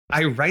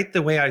I write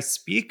the way I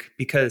speak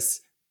because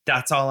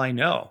that's all I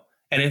know.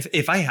 And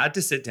if I had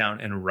to sit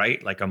down and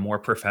write like a more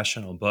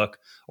professional book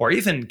or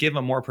even give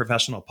a more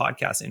professional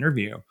podcast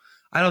interview,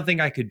 I don't think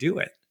I could do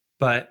it.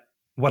 But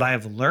what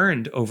I've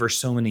learned over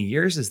so many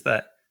years is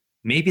that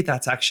maybe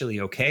that's actually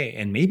okay.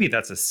 And maybe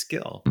that's a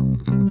skill.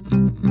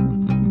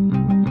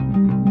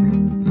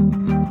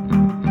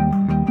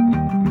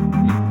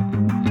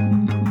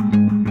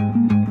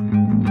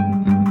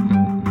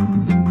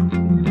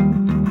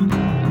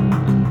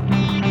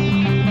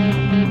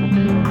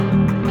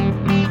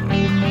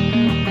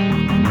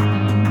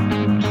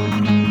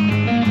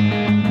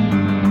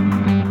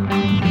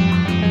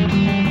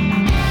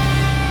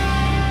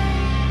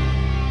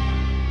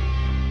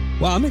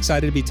 Well, I'm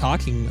excited to be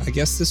talking. I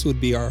guess this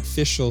would be our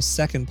official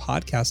second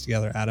podcast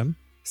together, Adam.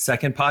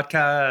 Second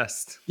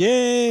podcast.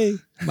 Yay!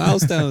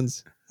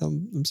 Milestones.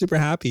 I'm super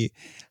happy.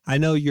 I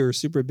know you're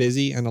super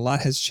busy and a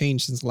lot has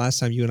changed since the last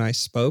time you and I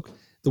spoke.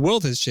 The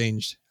world has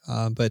changed,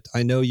 but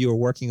I know you are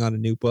working on a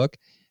new book.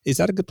 Is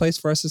that a good place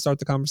for us to start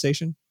the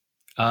conversation?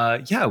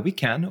 Yeah, we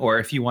can. Or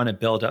if you want to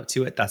build up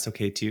to it, that's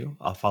okay too.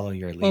 I'll follow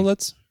your lead. Well,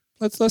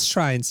 let's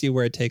try and see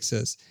where it takes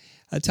us.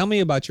 Tell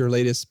me about your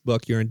latest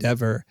book, your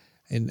endeavor.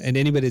 And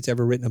anybody that's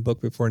ever written a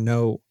book before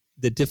know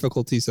the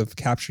difficulties of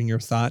capturing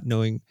your thought,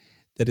 knowing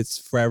that it's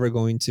forever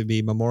going to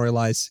be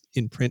memorialized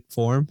in print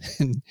form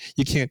and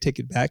you can't take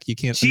it back. You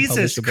can't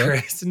Jesus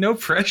Christ, no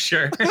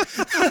pressure.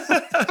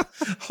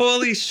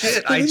 Holy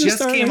shit. I just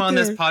came on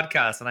this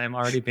podcast and I'm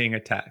already being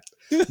attacked.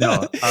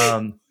 No,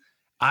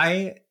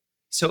 it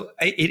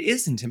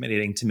is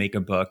intimidating to make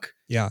a book.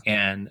 Yeah.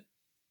 And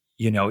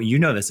you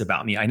know this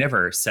about me. I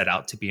never set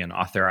out to be an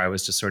author. I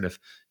was just sort of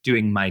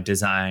doing my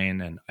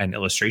design and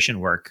illustration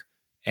work.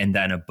 And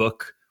then a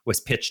book was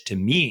pitched to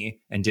me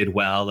and did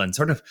well. And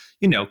sort of,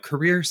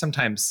 career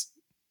sometimes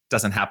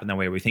doesn't happen the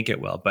way we think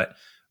it will. But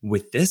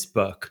with this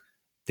book,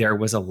 there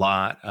was a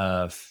lot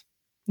of,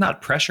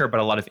 not pressure, but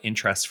a lot of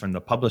interest from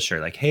the publisher.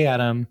 Like, hey,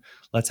 Adam,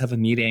 let's have a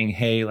meeting.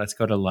 Hey, let's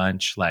go to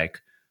lunch.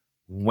 Like,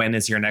 when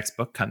is your next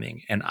book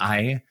coming? And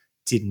I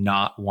did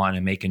not want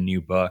to make a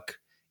new book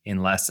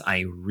unless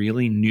I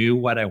really knew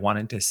what I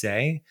wanted to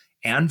say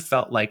and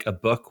felt like a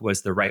book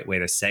was the right way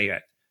to say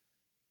it,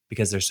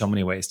 because there's so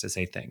many ways to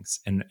say things.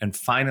 And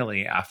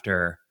finally,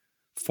 after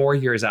 4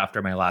 years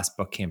after my last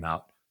book came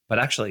out, but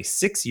actually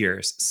 6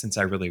 years since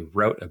I really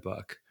wrote a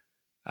book,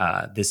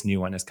 this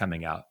new one is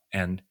coming out,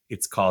 and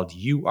it's called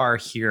You Are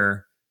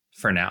Here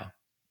for Now.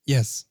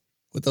 Yes,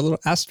 with a little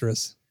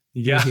asterisk.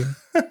 Yeah. Here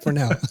for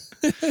now.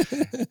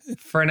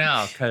 For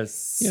now,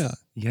 because,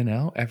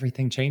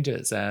 everything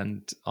changes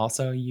and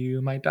also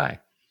you might die.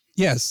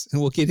 Yes, and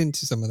we'll get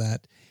into some of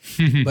that.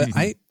 But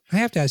I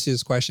have to ask you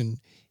this question.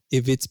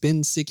 If it's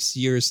been 6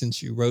 years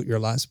since you wrote your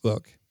last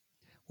book,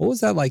 what was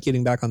that like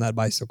getting back on that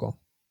bicycle?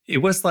 It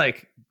was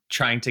like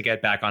trying to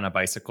get back on a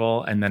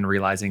bicycle and then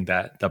realizing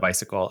that the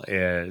bicycle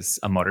is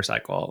a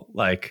motorcycle.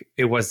 Like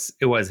it was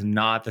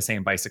not the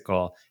same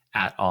bicycle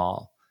at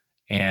all.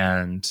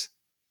 And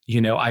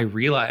I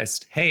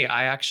realized, hey,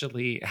 I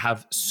actually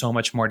have so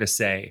much more to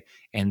say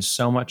and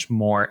so much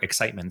more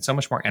excitement, so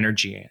much more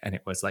energy. And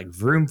it was like,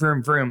 vroom,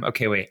 vroom, vroom.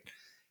 Okay, wait,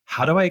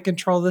 how do I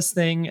control this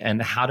thing?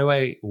 And how do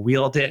I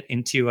wield it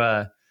into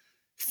a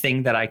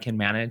thing that I can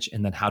manage?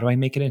 And then how do I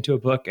make it into a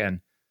book?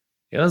 And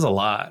it was a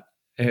lot.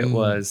 It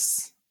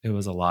was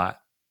a lot.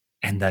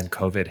 And then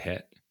COVID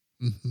hit.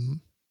 Mm-hmm.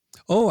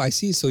 Oh, I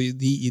see. So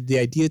the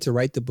idea to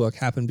write the book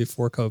happened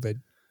before COVID.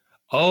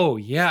 Oh,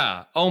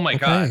 yeah. Oh, my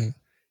God.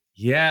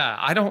 Yeah,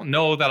 I don't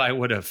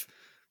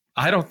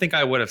think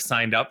I would have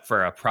signed up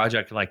for a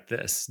project like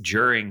this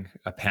during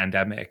a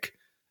pandemic.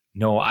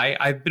 No,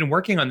 I've been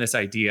working on this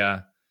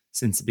idea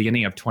since the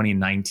beginning of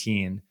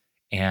 2019,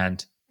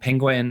 and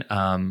Penguin,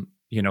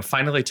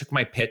 finally took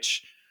my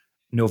pitch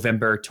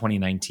November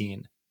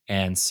 2019.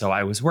 And so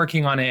I was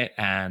working on it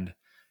and,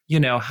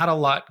 had a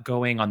lot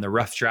going on the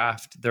rough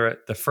draft. The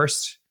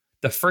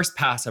first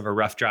pass of a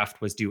rough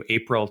draft was due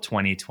April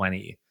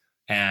 2020.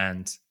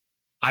 And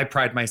I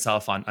pride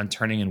myself on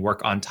turning in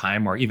work on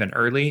time or even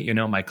early,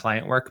 my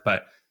client work,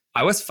 but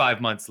I was 5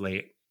 months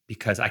late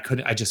because I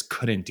just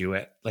couldn't do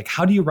it. Like,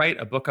 how do you write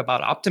a book about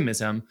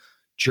optimism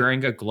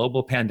during a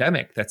global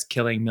pandemic that's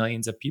killing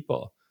millions of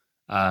people?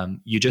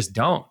 You just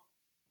don't.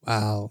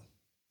 Wow.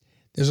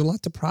 There's a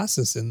lot to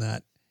process in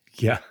that.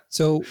 Yeah.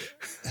 So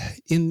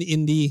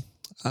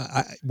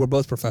we're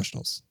both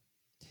professionals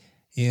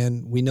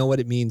and we know what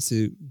it means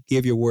to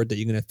give your word that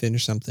you're going to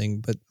finish something,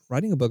 but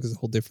writing a book is a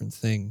whole different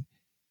thing.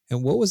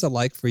 And what was it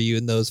like for you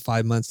in those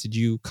 5 months? Did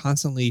you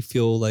constantly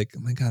feel like, oh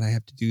my God, I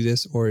have to do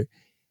this? Or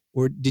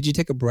did you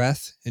take a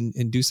breath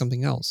and do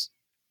something else?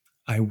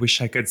 I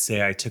wish I could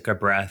say I took a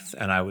breath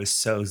and I was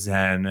so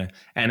zen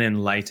and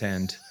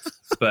enlightened.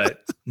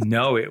 But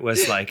no, it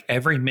was like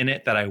every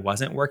minute that I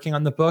wasn't working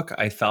on the book,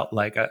 I felt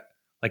like a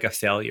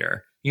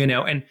failure,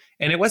 and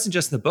it wasn't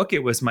just the book,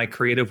 it was my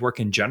creative work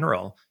in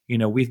general.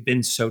 We've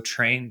been so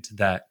trained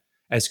that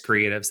as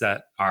creatives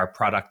that our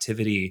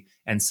productivity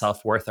and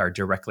self-worth are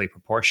directly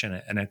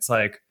proportionate. And it's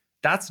like,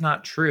 that's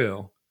not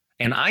true.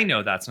 And I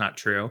know that's not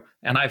true.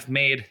 And I've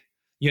made,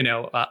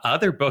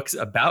 other books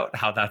about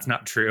how that's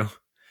not true.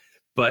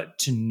 But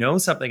to know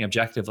something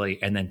objectively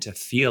and then to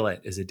feel it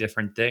is a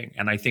different thing.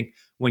 And I think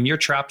when you're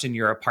trapped in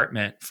your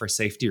apartment for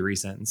safety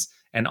reasons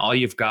and all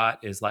you've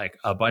got is like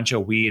a bunch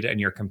of weed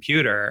and your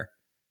computer,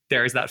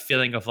 there's that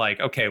feeling of like,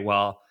 okay,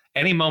 well,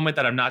 any moment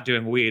that I'm not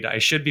doing weed, I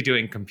should be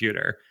doing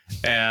computer.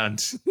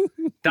 And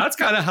that's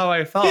kind of how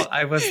I felt.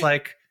 I was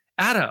like,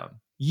 Adam,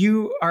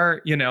 you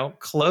are,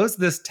 close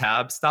this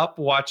tab, stop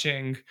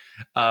watching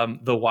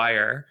The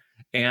Wire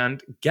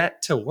and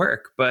get to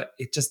work. But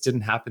it just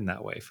didn't happen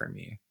that way for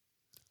me.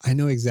 I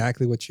know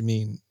exactly what you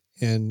mean.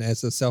 And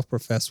as a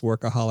self-professed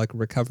workaholic,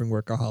 recovering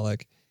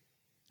workaholic,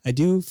 I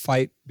do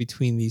fight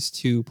between these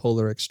two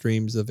polar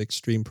extremes of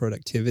extreme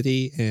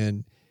productivity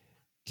and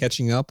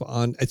catching up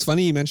on. It's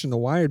funny you mentioned The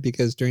Wired,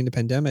 because during the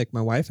pandemic,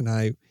 my wife and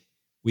I,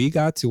 we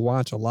got to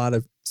watch a lot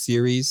of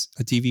series,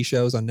 TV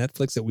shows on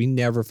Netflix that we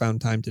never found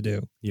time to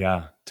do.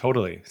 Yeah,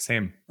 totally.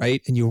 Same.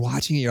 Right. And you're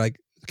watching it, you're like,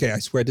 okay, I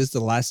swear this is the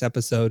last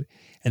episode.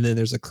 And then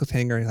there's a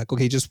cliffhanger and you're like,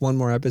 okay, just one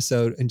more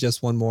episode and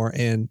just one more.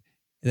 And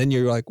then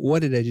you're like,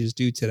 what did I just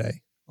do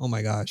today? Oh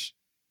my gosh.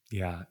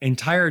 Yeah.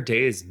 Entire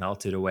days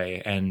melted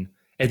away. And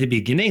at the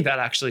beginning, that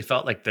actually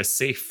felt like the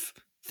safe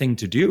thing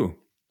to do,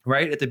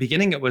 right? At the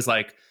beginning, it was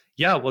like,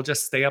 yeah, we'll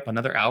just stay up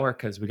another hour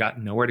because we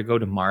got nowhere to go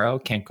tomorrow,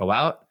 can't go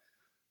out.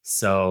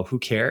 So who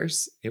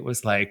cares? It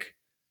was like,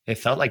 it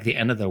felt like the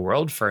end of the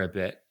world for a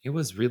bit. It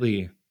was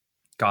really,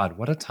 God,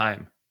 what a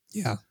time.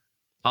 Yeah.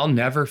 I'll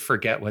never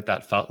forget what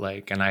that felt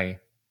like. And I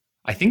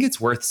think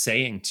it's worth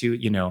saying too,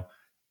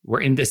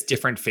 we're in this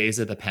different phase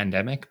of the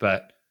pandemic,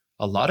 but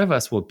a lot of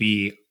us will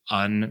be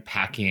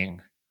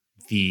unpacking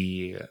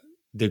the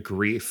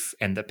grief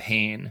and the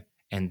pain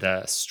and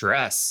the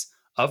stress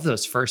of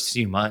those first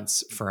few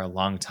months for a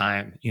long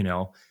time.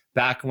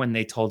 Back when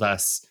they told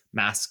us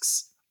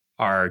masks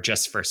are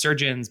just for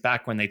surgeons,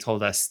 back when they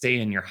told us stay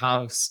in your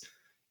house,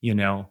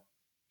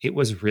 it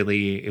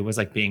was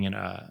like being in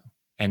a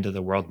end of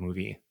the world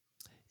movie.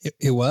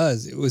 It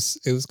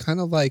was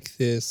kind of like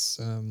this,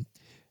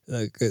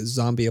 like a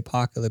zombie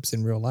apocalypse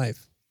in real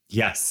life.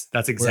 Yes,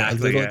 that's exactly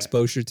a little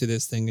exposure to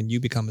this thing and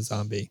you become a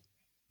zombie.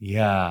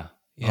 Yeah.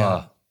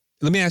 Yeah.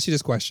 Let me ask you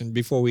this question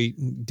before we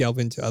delve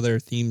into other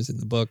themes in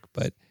the book.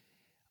 But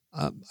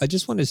I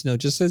just wanted to know,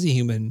 just as a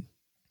human,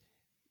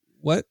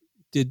 what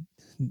did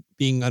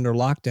being under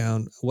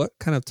lockdown, what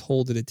kind of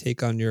toll did it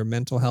take on your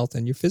mental health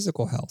and your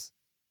physical health?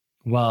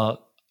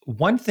 Well,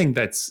 one thing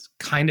that's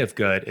kind of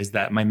good is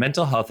that my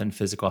mental health and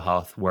physical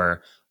health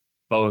were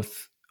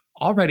both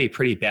already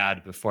pretty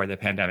bad before the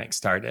pandemic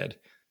started.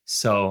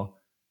 So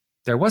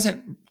there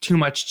wasn't too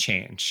much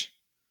change.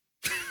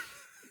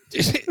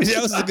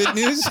 That was the good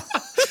news?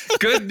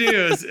 Good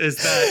news is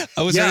that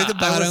I was right at the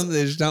bottom.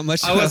 There's not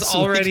much. I was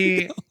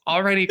already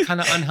kind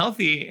of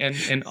unhealthy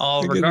in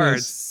all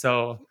regards.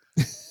 So,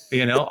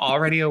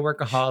 already a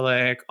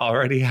workaholic,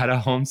 already had a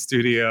home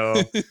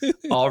studio,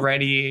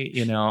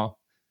 already, no.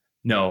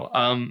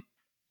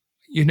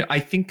 I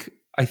think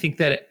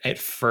that at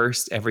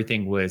first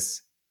everything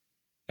was,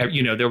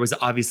 there was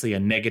obviously a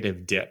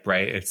negative dip,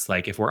 right? It's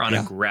like if we're on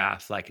a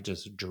graph, like it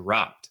just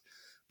dropped.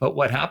 But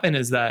what happened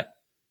is that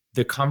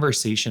the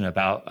conversation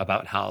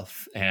about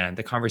health and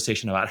the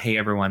conversation about, hey,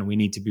 everyone, we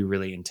need to be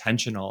really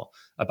intentional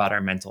about our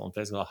mental and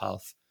physical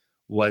health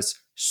was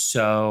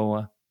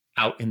so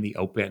out in the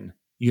open,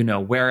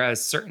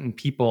 whereas certain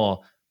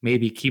people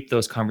maybe keep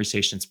those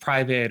conversations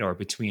private or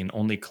between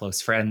only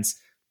close friends.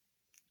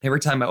 Every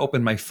time I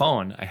opened my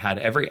phone, I had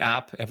every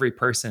app, every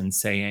person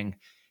saying,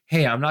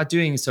 hey, I'm not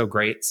doing so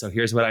great, so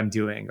here's what I'm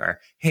doing. Or,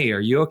 hey,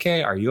 are you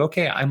okay? Are you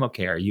okay? I'm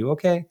okay. Are you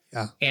okay?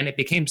 Yeah. And it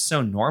became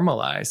so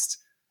normalized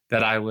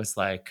that I was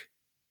like,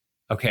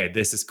 okay,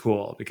 this is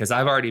cool because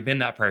I've already been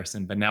that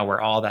person, but now we're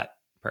all that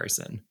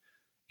person.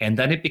 And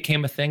then it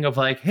became a thing of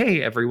like,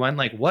 hey, everyone,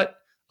 like what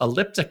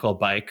elliptical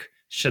bike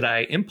should I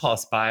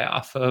impulse buy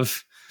off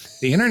of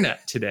the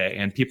internet today?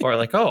 And people are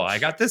like, oh, I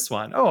got this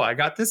one. Oh, I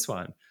got this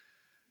one.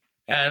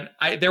 And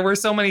there were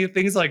so many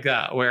things like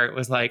that where it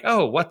was like,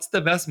 oh, what's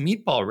the best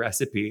meatball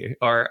recipe?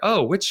 Or,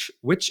 oh, which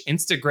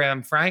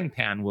Instagram frying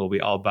pan will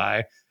we all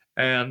buy?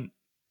 And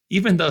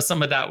even though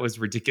some of that was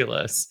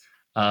ridiculous,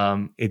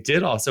 it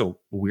did also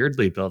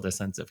weirdly build a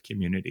sense of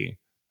community.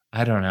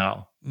 I don't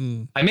know.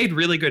 I made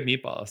really good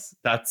meatballs.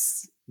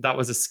 That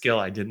was a skill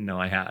I didn't know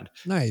I had.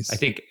 Nice. I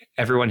think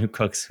everyone who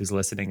cooks who's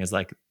listening is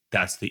like,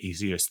 that's the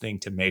easiest thing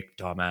to make,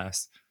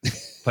 dumbass.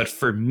 But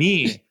for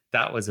me,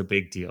 that was a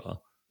big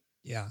deal.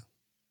 Yeah.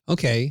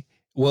 Okay.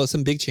 Well,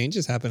 some big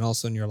changes happened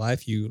also in your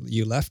life.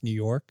 You left New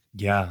York.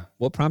 Yeah.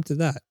 What prompted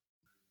that?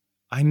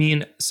 I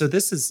mean, so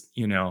this is,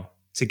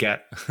 to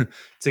get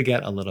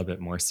a little bit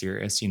more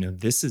serious,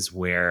 this is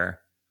where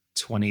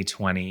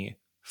 2020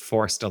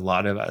 forced a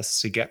lot of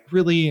us to get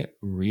really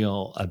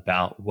real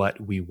about what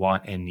we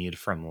want and need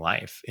from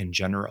life in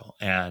general.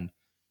 And,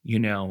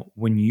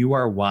 when you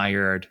are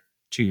wired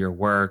to your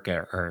work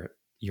or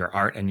your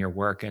art and your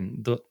work,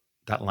 and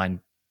that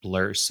line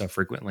blurs so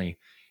frequently,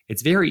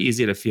 it's very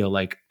easy to feel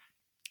like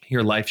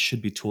your life should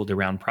be tooled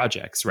around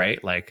projects,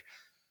 right? Like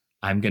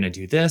I'm going to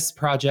do this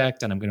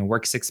project and I'm going to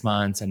work 6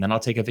 months and then I'll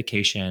take a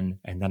vacation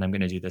and then I'm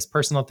going to do this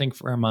personal thing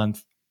for a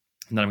month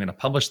and then I'm going to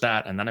publish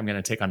that and then I'm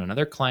going to take on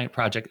another client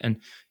project.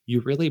 And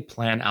you really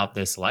plan out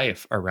this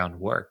life around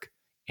work.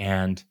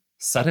 And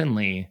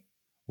suddenly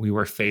we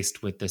were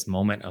faced with this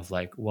moment of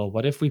like, well,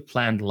 what if we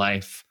planned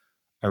life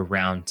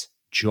around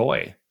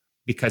joy?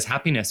 Because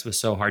happiness was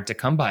so hard to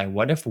come by.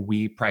 What if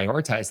we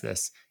prioritize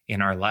this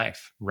in our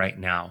life right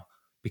now?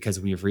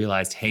 Because we've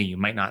realized, hey, you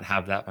might not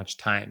have that much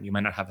time. You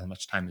might not have as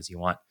much time as you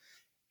want.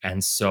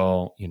 And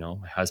so,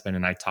 my husband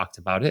and I talked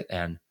about it,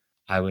 and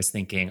I was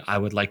thinking I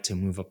would like to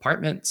move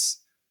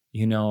apartments.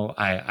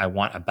 I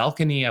want a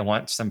balcony. I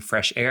want some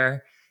fresh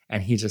air.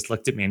 And he just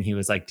looked at me and he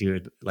was like,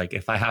 dude, like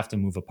if I have to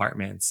move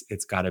apartments,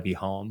 it's got to be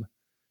home.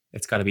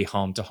 It's got to be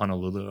home to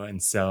Honolulu.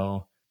 And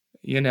so,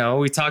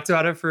 we talked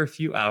about it for a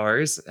few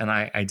hours and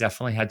I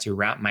definitely had to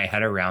wrap my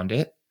head around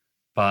it.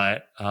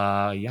 But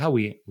yeah,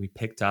 we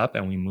picked up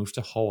and we moved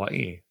to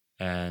Hawaii,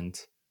 and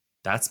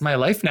that's my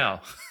life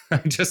now. I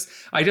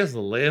just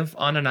live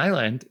on an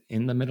island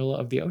in the middle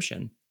of the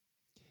ocean.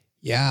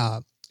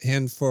 Yeah.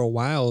 And for a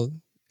while,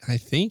 I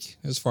think,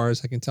 as far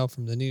as I can tell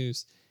from the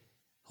news,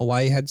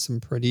 Hawaii had some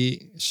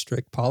pretty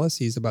strict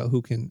policies about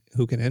who can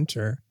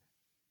enter,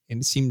 and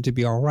it seemed to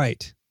be all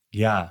right.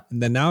 Yeah.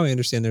 And then now I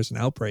understand there's an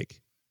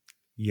outbreak.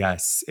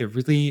 Yes, it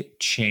really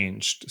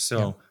changed.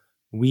 So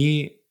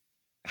we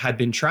had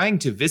been trying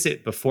to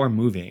visit before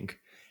moving,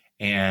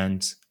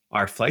 and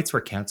our flights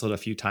were canceled a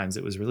few times.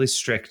 It was really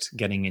strict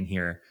getting in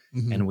here.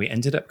 Mhm. And we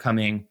ended up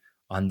coming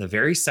on the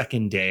very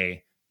second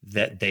day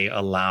that they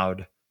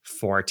allowed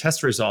for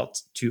test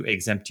results to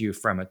exempt you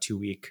from a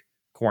 2-week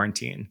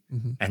quarantine.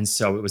 Mhm. And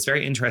so it was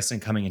very interesting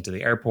coming into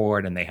the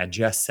airport, and they had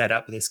just set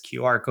up this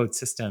QR code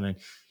system. And,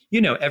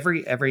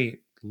 every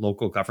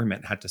local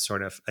government had to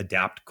sort of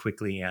adapt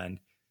quickly, and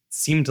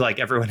seemed like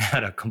everyone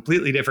had a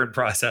completely different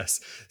process,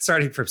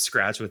 starting from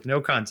scratch with no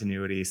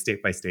continuity,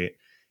 state by state.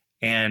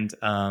 And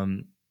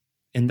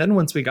then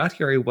once we got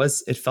here,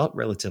 it felt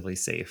relatively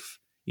safe.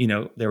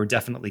 There were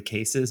definitely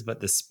cases,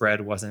 but the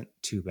spread wasn't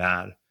too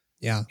bad.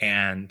 Yeah.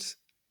 And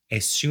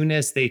as soon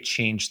as they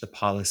changed the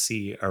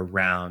policy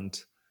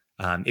around,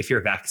 if you're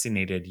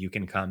vaccinated, you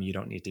can come, you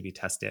don't need to be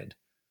tested,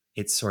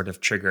 it sort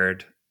of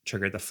triggered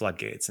the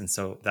floodgates. And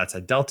so that's a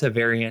Delta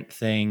variant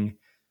thing.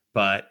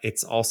 But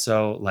it's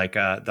also like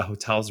the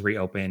hotels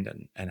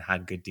reopened and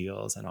had good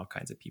deals, and all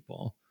kinds of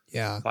people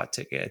bought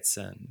tickets,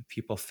 and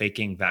people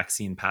faking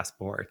vaccine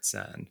passports.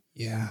 And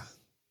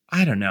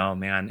I don't know,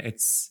 man.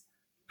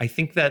 I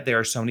think that there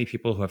are so many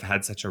people who have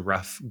had such a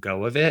rough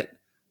go of it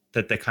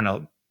that they kind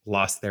of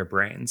lost their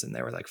brains and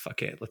they were like,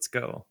 fuck it, let's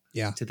go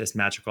to this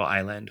magical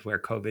island where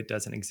COVID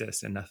doesn't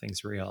exist and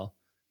nothing's real.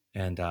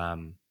 And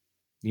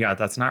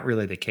that's not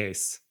really the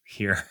case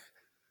here.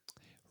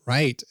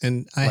 Right.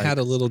 And I had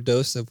a little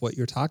dose of what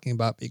you're talking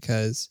about,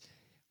 because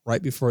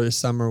right before the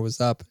summer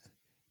was up,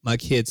 my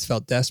kids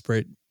felt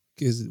desperate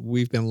because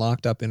we've been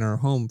locked up in our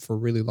home for a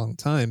really long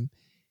time,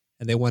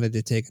 and they wanted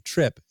to take a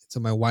trip.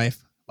 So my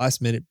wife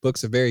last minute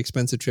books a very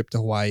expensive trip to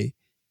Hawaii,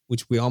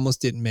 which we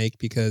almost didn't make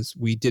because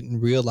we didn't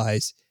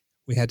realize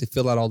we had to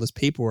fill out all this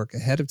paperwork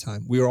ahead of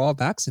time. We were all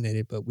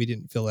vaccinated, but we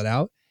didn't fill it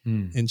out.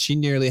 And she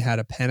nearly had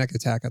a panic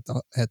attack at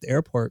the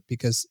airport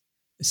because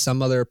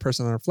some other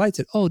person on our flight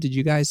said, "Oh, did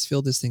you guys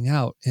fill this thing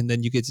out?" And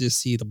then you could just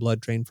see the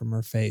blood drain from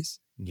her face.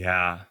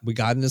 Yeah. We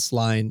got in this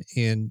line,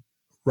 and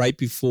right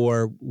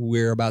before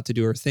we're about to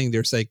do our thing,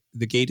 there's like,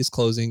 the gate is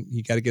closing.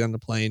 You got to get on the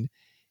plane.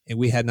 And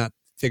we had not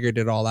figured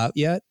it all out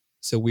yet.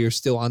 So we are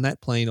still on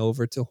that plane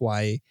over to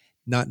Hawaii,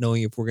 not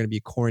knowing if we're going to be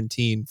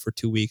quarantined for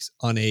 2 weeks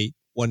on a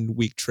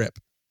 1-week trip.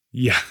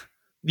 Yeah.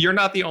 You're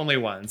not the only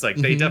ones. Like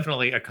they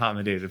definitely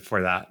accommodated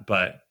for that,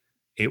 but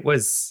it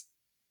was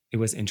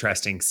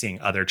interesting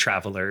seeing other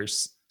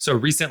travelers. So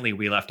recently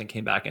we left and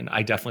came back, and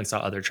I definitely saw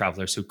other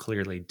travelers who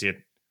clearly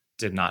did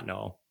not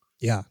know.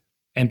 Yeah.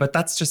 But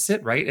that's just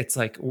it, right? It's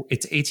like,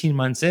 it's 18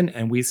 months in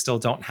and we still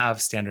don't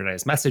have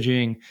standardized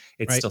messaging.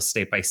 It's still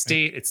state by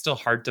state. It's still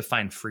hard to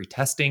find free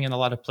testing in a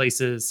lot of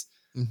places.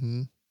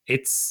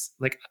 It's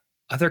like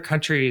other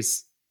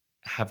countries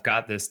have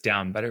got this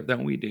down better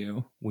than we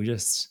do.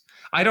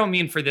 I don't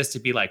mean for this to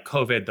be like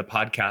COVID, the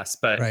podcast,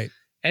 but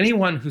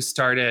anyone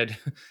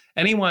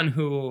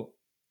who,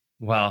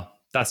 well,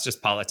 that's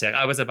just politics.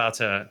 I was about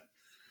to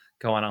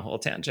go on a whole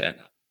tangent.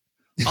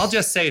 I'll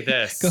just say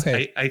this. Go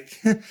ahead.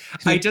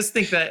 I just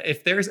think that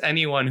if there's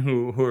anyone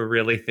who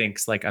really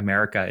thinks like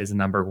America is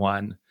number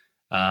one,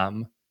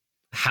 how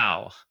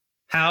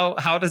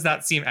does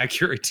that seem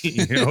accurate to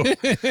you?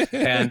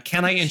 And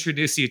can I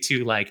introduce you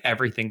to like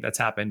everything that's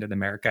happened in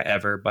America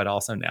ever, but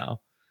also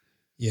now?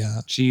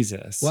 Yeah.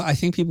 Jesus. Well, I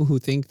think people who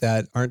think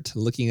that aren't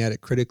looking at it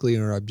critically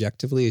or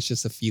objectively. It's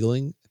just a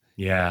feeling.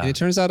 Yeah. And it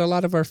turns out a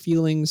lot of our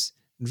feelings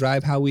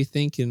drive how we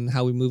think and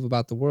how we move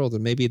about the world.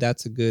 And maybe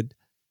that's a good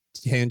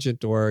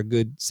tangent or a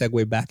good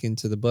segue back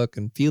into the book.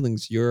 And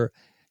feelings, you're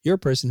a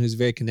person who's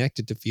very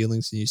connected to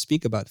feelings, and you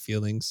speak about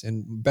feelings,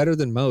 and better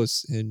than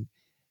most. And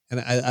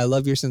I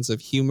love your sense of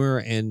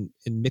humor and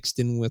mixed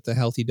in with a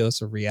healthy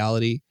dose of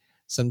reality.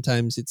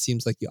 Sometimes it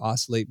seems like you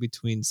oscillate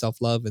between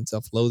self-love and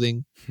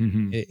self-loathing.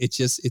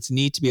 It's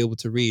neat to be able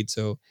to read.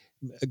 So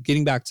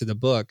getting back to the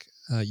book,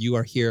 you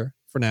are here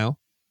for now.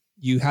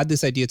 You had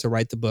this idea to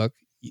write the book.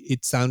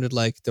 It sounded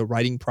like the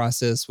writing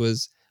process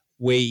was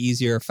way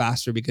easier,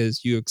 faster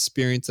because you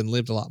experienced and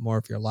lived a lot more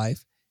of your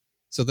life.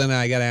 So then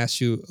I got to ask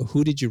you,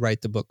 who did you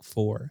write the book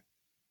for?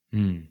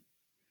 Hmm.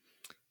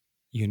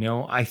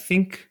 I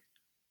think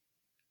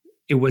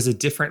it was a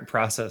different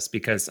process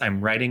because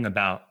I'm writing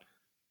about,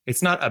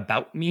 it's not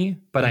about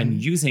me, but I'm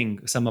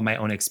using some of my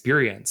own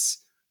experience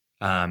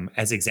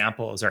as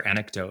examples or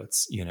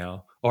anecdotes,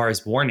 or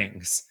as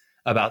warnings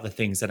about the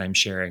things that I'm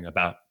sharing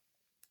about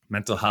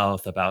mental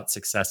health, about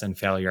success and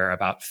failure,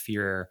 about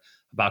fear,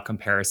 about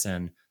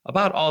comparison,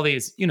 about all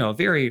these,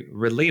 very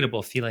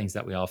relatable feelings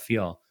that we all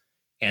feel.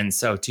 And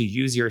so to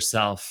use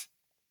yourself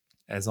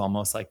as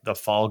almost like the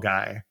fall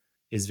guy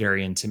is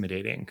very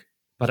intimidating.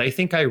 But I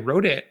think I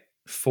wrote it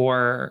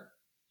for,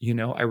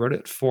 I wrote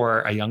it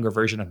for a younger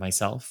version of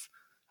myself.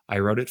 I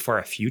wrote it for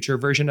a future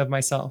version of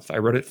myself. I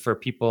wrote it for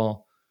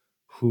people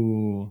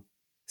who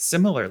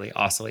similarly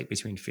oscillate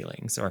between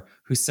feelings or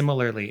who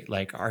similarly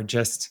like are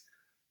just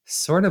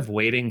sort of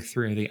wading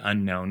through the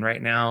unknown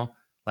right now,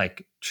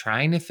 like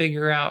trying to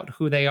figure out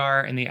who they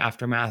are in the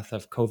aftermath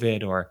of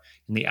COVID or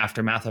in the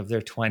aftermath of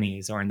their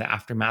 20s or in the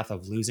aftermath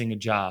of losing a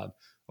job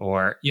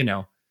or,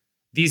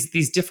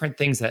 these different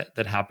things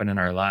that happen in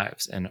our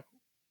lives. And,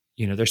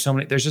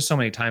 there's just so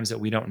many times that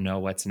we don't know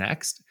what's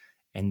next.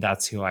 And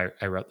that's who I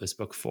wrote this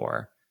book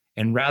for.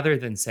 And rather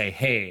than say,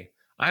 hey,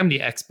 I'm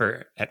the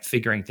expert at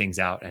figuring things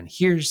out and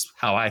here's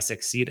how I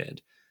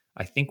succeeded,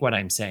 I think what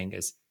I'm saying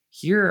is,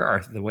 here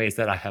are the ways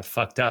that I have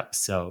fucked up.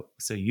 So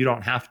you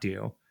don't have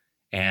to.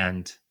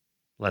 And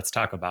let's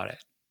talk about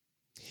it.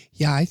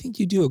 Yeah, I think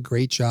you do a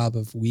great job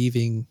of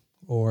weaving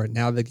or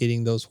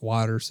navigating those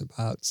waters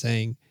about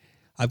saying,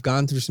 I've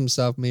gone through some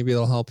stuff. Maybe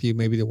it'll help you.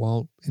 Maybe it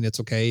won't. And it's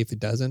okay if it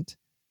doesn't.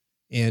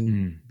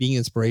 And being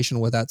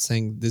inspirational without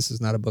saying this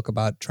is not a book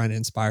about trying to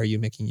inspire you,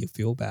 making you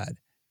feel bad.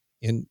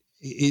 And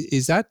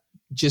is that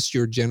just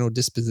your general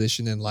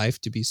disposition in life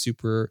to be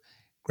super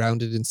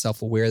grounded and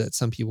self-aware that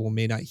some people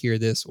may not hear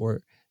this,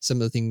 or some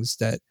of the things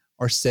that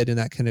are said in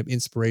that kind of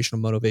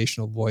inspirational,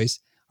 motivational voice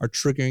are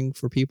triggering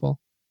for people?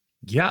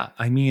 Yeah.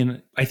 I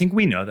mean, I think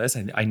we know this.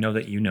 I know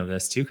that you know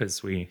this too,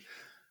 because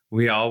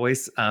we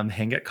always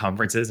hang at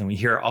conferences and we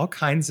hear all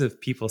kinds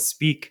of people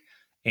speak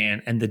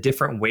and the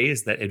different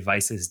ways that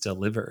advice is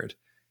delivered.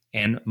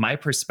 And my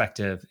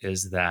perspective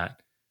is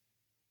that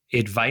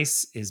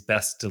advice is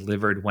best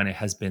delivered when it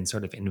has been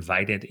sort of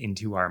invited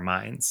into our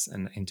minds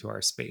and into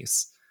our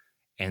space.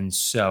 And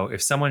so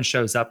if someone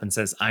shows up and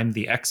says, I'm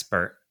the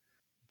expert,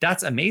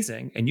 that's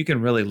amazing. And you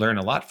can really learn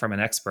a lot from an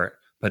expert,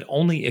 but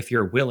only if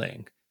you're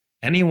willing.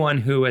 Anyone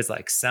who is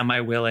like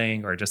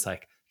semi-willing or just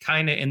like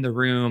kind of in the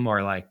room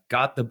or like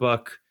got the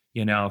book,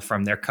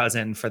 from their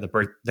cousin for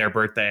their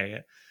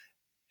birthday,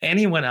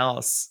 anyone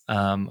else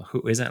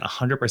who isn't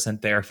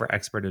 100% there for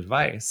expert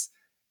advice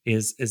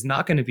is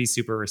not going to be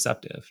super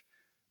receptive.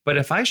 But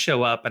if I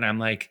show up and I'm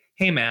like,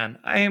 hey man,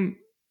 I am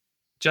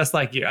just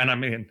like you. And I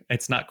mean,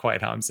 it's not quite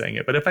how I'm saying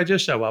it, but if I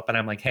just show up and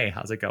I'm like, hey,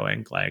 how's it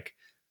going? Like,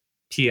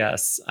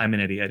 P.S., I'm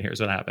an idiot. Here's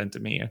what happened to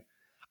me.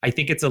 I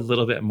think it's a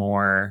little bit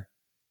more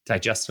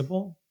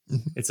digestible.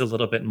 It's a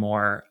little bit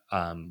more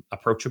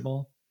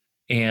approachable,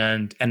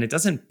 and it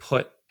doesn't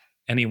put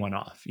anyone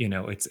off.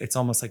 It's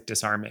almost like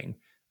disarming.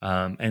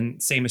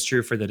 And same is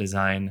true for the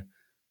design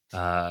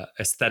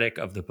aesthetic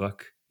of the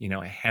book.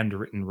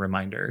 Handwritten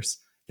reminders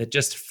that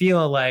just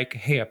feel like,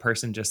 hey, a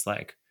person just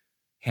like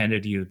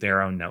handed you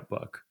their own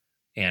notebook,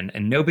 and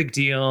no big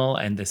deal.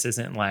 And this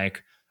isn't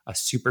like a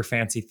super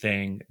fancy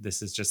thing.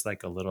 This is just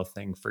like a little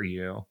thing for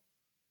you.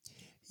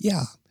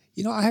 Yeah.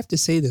 I have to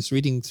say this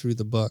reading through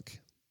the book,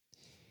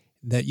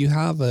 that you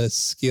have a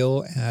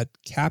skill at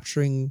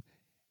capturing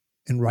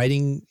and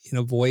writing in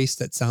a voice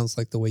that sounds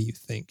like the way you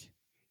think.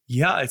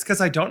 Yeah, it's because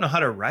I don't know how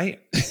to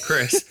write,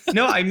 Chris.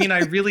 No, I mean,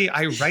 I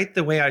write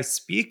the way I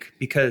speak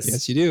because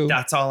yes, you do.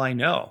 That's all I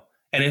know.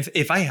 And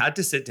if I had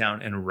to sit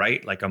down and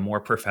write like a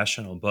more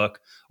professional book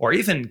or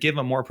even give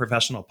a more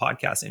professional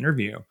podcast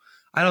interview,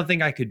 I don't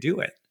think I could do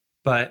it.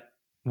 But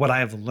what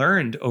I've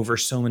learned over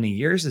so many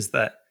years is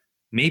that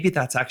maybe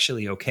that's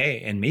actually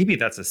okay. And maybe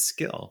that's a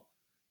skill.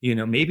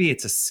 Maybe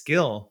it's a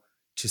skill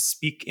to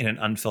speak in an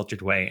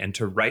unfiltered way and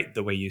to write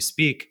the way you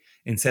speak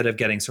instead of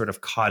getting sort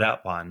of caught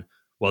up on,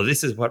 well,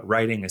 this is what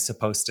writing is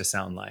supposed to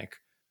sound like,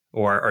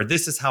 or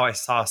this is how I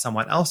saw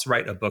someone else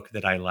write a book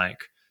that I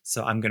like,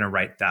 so I'm going to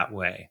write that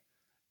way.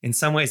 In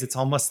some ways, it's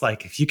almost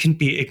like if you can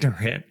be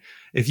ignorant,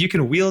 if you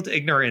can wield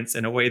ignorance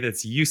in a way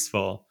that's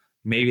useful,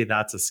 maybe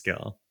that's a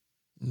skill.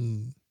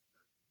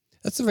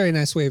 That's a very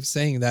nice way of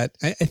saying that.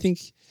 I think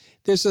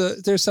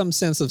there's some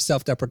sense of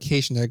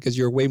self-deprecation there because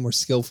you're way more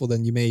skillful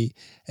than you may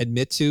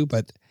admit to.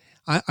 But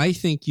I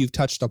think you've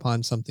touched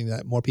upon something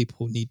that more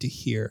people need to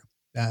hear,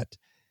 that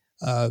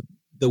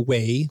the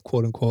way,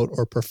 quote unquote,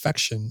 or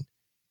perfection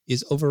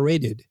is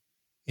overrated,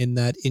 in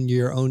that in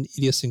your own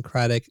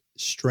idiosyncratic,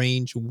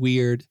 strange,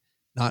 weird,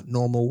 not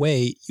normal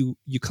way,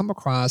 you come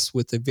across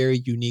with a very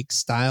unique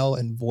style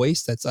and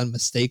voice that's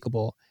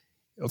unmistakable.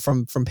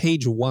 From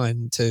page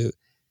one to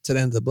the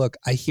end of the book,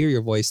 I hear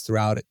your voice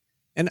throughout it.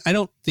 And I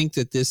don't think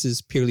that this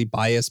is purely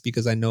biased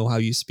because I know how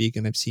you speak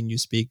and I've seen you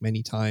speak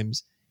many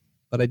times,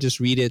 but I just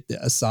read it,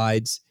 the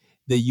asides,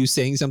 that you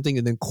saying something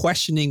and then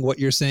questioning what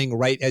you're saying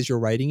right as you're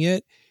writing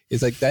it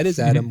is like, that is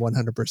Adam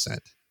 100%.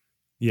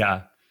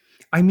 Yeah.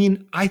 I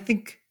mean, I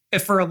think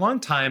for a long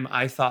time,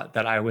 I thought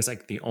that I was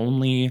like the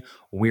only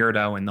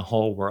weirdo in the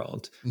whole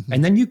world. Mhm.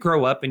 And then you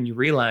grow up and you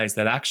realize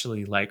that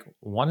actually, like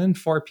 1 in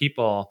 4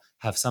 people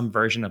have some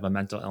version of a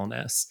mental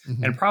illness.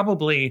 Mhm. And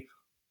probably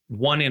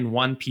 1 in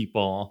 1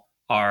 people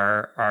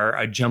are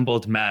a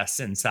jumbled mess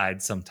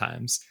inside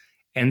sometimes.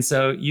 And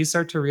so you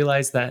start to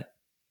realize that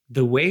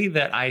the way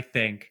that I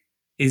think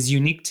is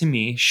unique to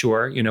me.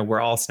 Sure, we're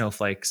all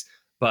snowflakes,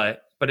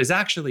 but is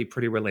actually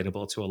pretty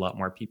relatable to a lot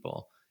more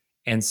people.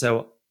 And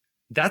so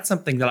that's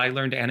something that I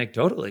learned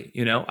anecdotally.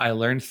 I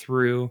learned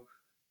through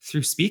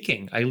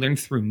speaking. I learned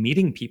through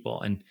meeting people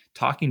and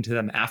talking to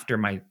them after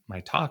my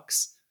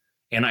talks.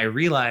 And I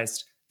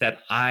realized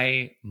that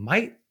I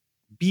might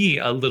be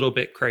a little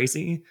bit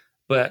crazy,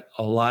 but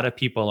a lot of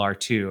people are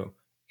too.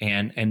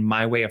 And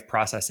my way of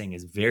processing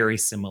is very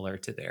similar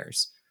to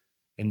theirs.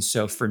 And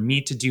so for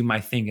me to do my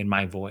thing in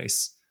my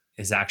voice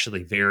is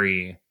actually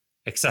very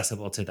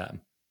accessible to them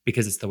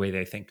because it's the way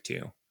they think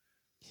too.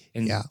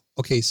 And Yeah.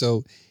 Okay.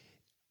 So,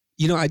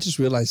 I just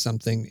realized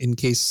something in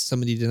case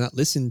somebody did not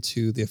listen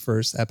to the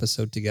first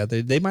episode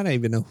together. They might not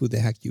even know who the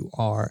heck you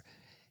are.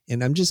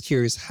 And I'm just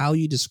curious how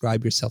you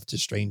describe yourself to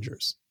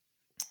strangers.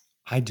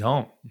 I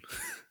don't.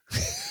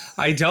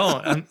 I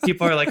don't.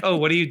 People are like, "Oh,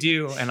 what do you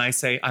do?" And I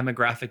say, "I'm a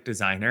graphic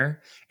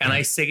designer." And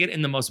I say it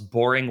in the most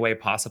boring way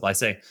possible. I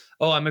say,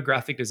 "Oh, I'm a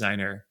graphic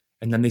designer."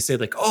 And then they say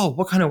like, "Oh,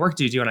 what kind of work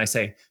do you do?" And I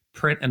say,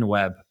 "Print and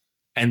web."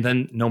 And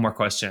then no more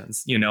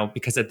questions,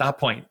 because at that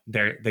point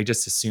they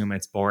just assume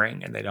it's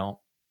boring and they don't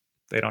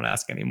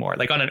ask anymore.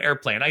 Like on an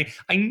airplane,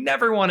 I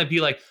never want to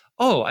be like,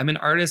 "Oh, I'm an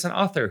artist and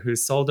author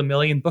who's sold 1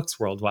 million books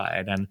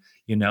worldwide. And,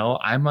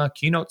 I'm a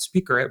keynote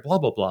speaker at blah,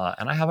 blah, blah.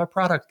 And I have a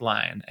product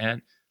line."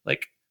 And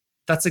like,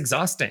 that's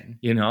exhausting,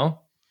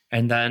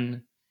 And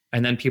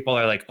then people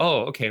are like,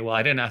 "Oh, okay, well,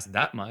 I didn't ask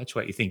that much.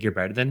 What, you think you're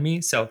better than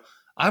me?" So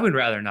I would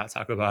rather not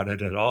talk about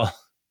it at all.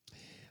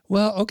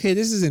 Well, okay,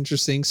 this is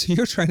interesting. So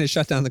you're trying to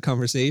shut down the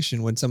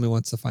conversation when somebody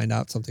wants to find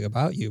out something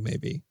about you,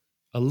 maybe.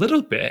 A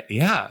little bit,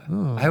 yeah.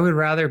 I Oh, would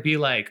rather be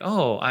like,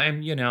 "Oh,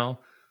 I'm,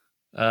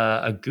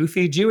 a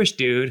goofy Jewish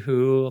dude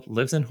who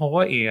lives in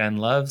Hawaii and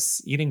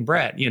loves eating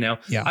bread." yeah,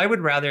 I would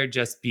rather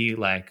just be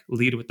like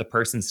lead with the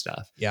person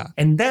stuff. yeah.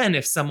 And then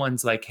if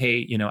someone's like,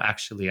 "Hey,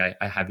 actually, I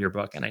have your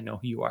book and I know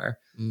who you are,"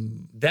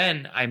 Mm,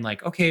 then I'm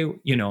like, okay,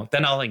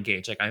 then I'll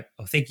engage. Like,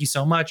 oh, thank you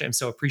so much. I'm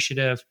so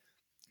appreciative.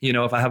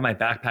 If I have my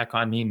backpack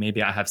on me,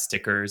 maybe I have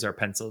stickers or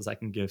pencils I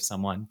can give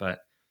someone.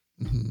 But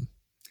mhm.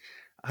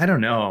 I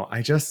don't know.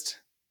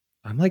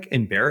 I'm like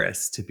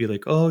embarrassed to be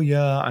like, "Oh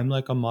yeah, I'm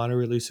like a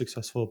moderately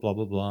successful, blah,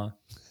 blah, blah."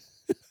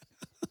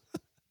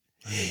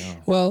 I don't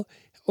know. Well,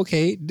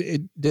 okay.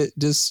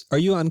 Are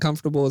you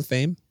uncomfortable with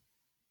fame?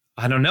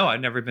 I don't know.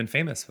 I've never been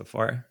famous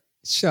before.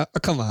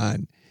 Come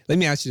on. Let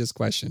me ask you this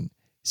question.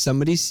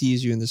 Somebody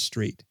sees you in the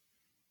street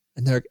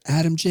and they're like,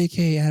 Adam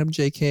JK, Adam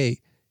JK.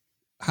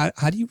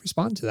 How do you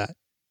respond to that?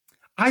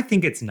 I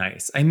think it's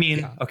nice. I mean,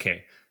 Yeah.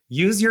 okay,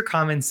 use your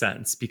common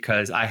sense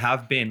because I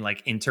have been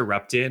like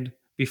interrupted Mhm.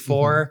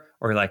 before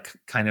or like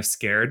kind of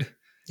scared,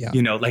 Yeah.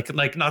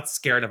 like not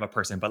scared of a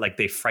person, but like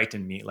they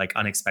frightened me like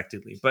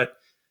unexpectedly. But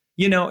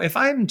if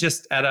I'm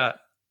just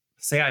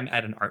say I'm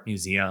at an art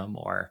museum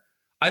or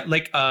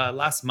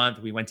last month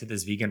we went to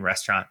this vegan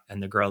restaurant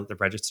and the girl at the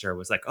register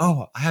was like,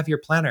 "Oh, I have your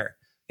planner."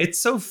 It's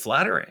so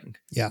flattering.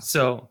 Yeah.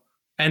 So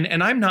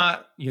and I'm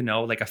not,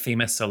 like a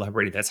famous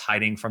celebrity that's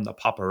hiding from the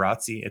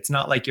paparazzi. It's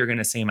not like you're going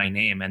to say my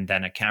name and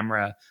then a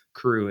camera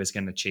crew is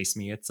going to chase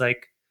me. It's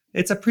like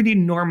it's a pretty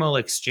normal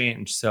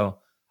exchange. So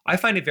I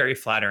find it very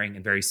flattering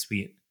and very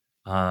sweet.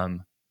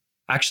 Um,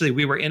 Actually,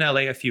 we were in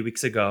LA a few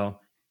weeks ago,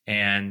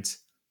 and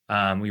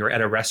we were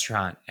at a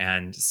restaurant,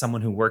 and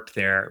someone who worked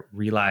there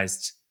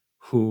realized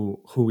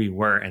who we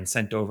were and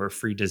sent over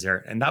free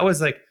dessert, and that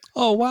was like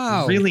Oh,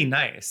 wow. really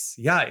nice.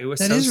 Yeah, it was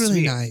That so is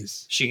really sweet.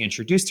 nice. She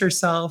introduced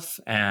herself,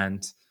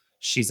 and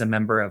she's a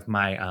member of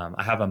my.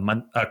 I have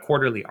a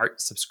quarterly art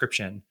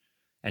subscription,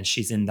 and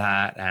she's in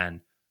that,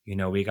 and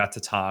we got to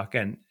talk,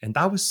 and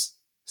that was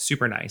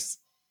super nice.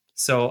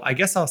 So I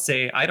guess I'll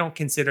say I don't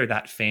consider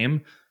that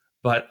fame,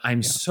 but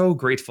I'm Yeah. so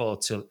grateful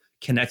to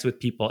connect with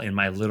people in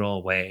my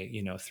little way,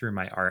 through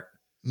my art,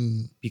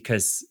 Mm.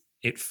 because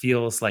it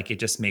feels like it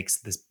just makes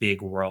this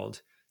big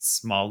world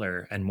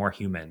smaller and more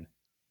human.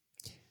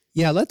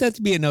 Yeah. Let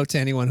that be a note to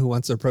anyone who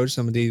wants to approach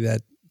somebody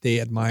that they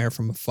admire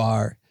from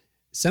afar.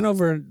 Send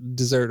over a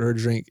dessert or a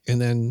drink and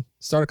then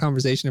start a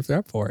conversation if they're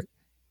up for it.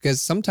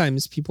 Because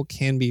sometimes people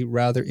can be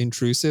rather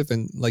intrusive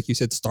and, like you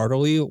said,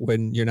 startle you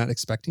when you're not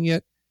expecting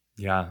it.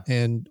 Yeah.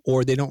 And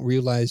or they don't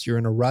realize you're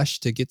in a rush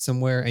to get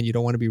somewhere and you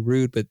don't want to be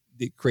rude, but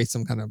it creates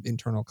some kind of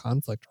internal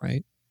conflict,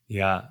 right?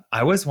 Yeah.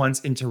 I was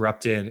once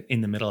interrupted in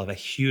the middle of a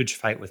huge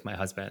fight with my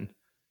husband.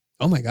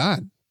 Oh my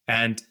God.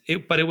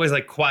 But it was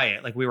like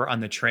quiet, like we were on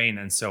the train.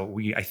 And so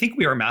I think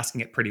we were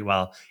masking it pretty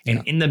well. And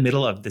Yeah. in the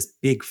middle of this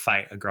big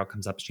fight, a girl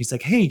comes up. She's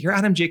like, "Hey, you're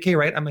Adam JK,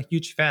 right? I'm a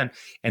huge fan."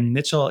 And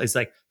Mitchell is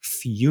like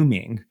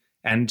fuming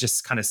and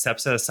just kind of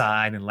steps it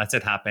aside and lets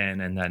it happen.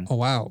 And Oh,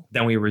 wow.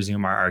 then we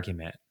resume our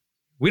argument.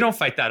 We don't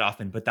fight that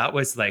often, but That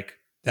was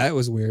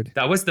weird.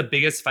 that was the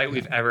biggest fight Yeah.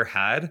 we've ever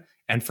had.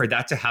 And for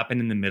that to happen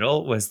in the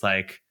middle was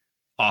like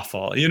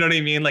awful. You know what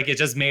I mean? Like it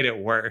just made it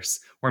worse.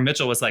 Where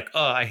Mitchell was like,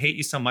 "Oh, I hate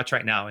you so much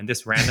right now. And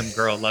this random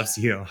girl loves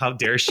you. How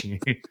dare she?"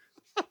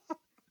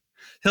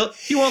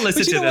 He won't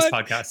listen But you to know this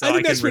what? podcast. So I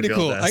think can that's pretty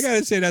reveal cool. this. I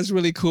gotta say that's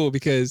really cool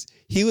because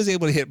he was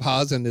able to hit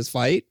pause on this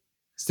fight,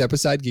 step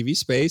aside, give you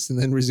space, and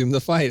then resume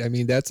the fight. I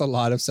mean, that's a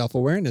lot of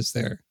self-awareness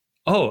there.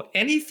 Oh,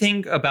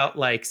 anything about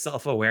like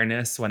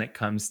self-awareness when it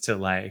comes to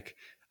like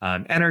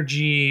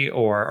energy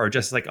or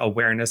just like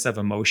awareness of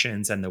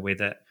emotions and the way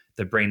that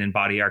the brain and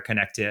body are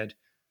connected.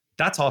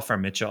 That's all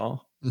from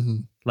Mitchell. Mm-hmm.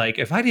 Like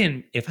if I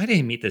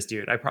didn't meet this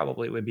dude, I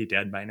probably would be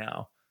dead by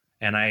now.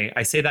 And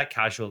I say that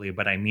casually,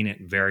 but I mean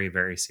it very,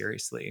 very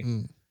seriously.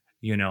 Mm.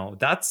 You know,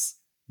 that's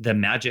the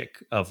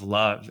magic of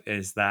love,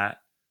 is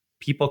that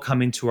people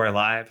come into our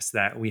lives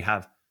that we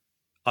have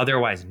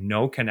otherwise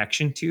no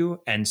connection to,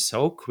 and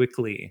so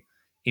quickly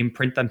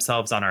imprint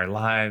themselves on our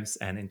lives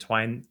and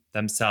entwine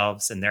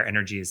themselves and their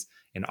energies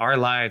in our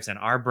lives and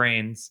our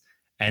brains.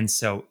 And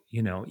so,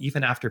 you know,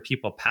 even after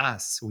people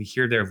pass, we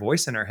hear their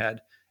voice in our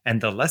head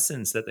and the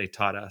lessons that they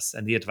taught us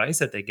and the advice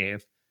that they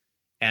gave.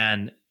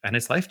 And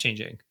it's life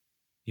changing.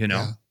 You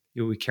know,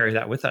 we carry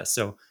that with us.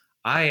 So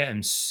I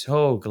am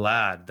so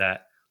glad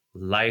that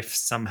life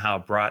somehow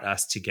brought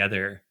us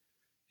together.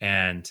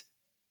 And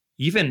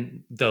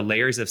even the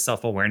layers of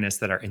self-awareness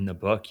that are in the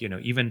book, you know,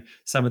 even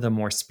some of the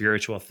more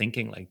spiritual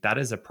thinking, like that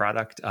is a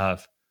product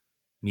of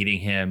meeting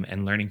him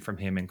and learning from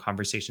him and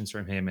conversations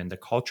from him and the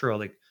cultural,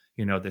 like,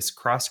 you know, this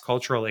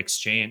cross-cultural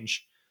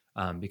exchange,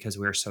 because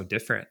we're so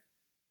different.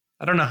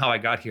 I don't know how I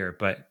got here,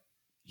 but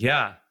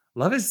yeah,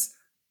 love is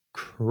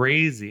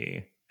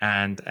crazy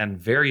and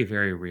very,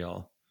 very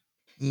real.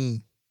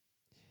 Mm.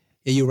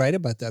 Yeah, you write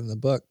about that in the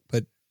book,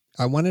 but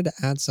I wanted to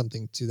add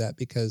something to that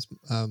because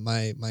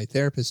my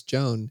therapist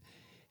Joan,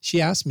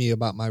 she asked me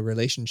about my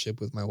relationship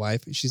with my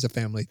wife. She's a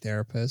family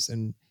therapist,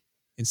 and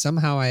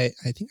somehow I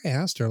think I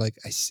asked her like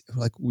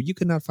well, you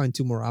could not find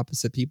two more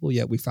opposite people,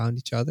 yet we found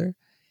each other.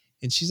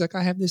 And she's like,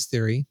 I have this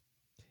theory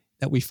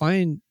that we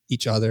find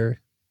each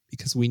other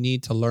because we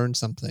need to learn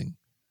something,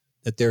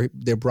 that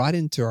they're brought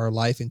into our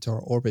life, into our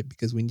orbit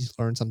because we need to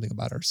learn something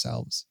about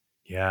ourselves.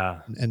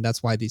 Yeah. And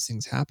that's why these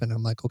things happen.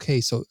 I'm like, okay,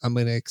 so I'm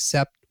going to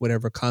accept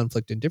whatever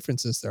conflict and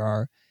differences there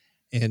are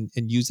and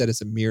use that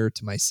as a mirror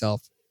to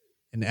myself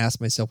and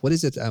ask myself, what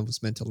is it that I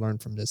was meant to learn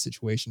from this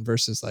situation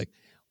versus like,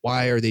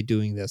 why are they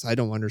doing this? I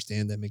don't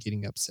understand them and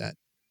getting upset.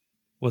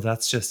 Well,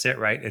 that's just it,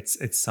 right?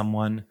 It's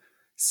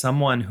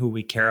someone who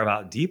we care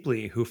about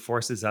deeply, who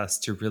forces us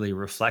to really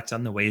reflect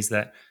on the ways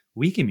that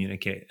we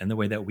communicate and the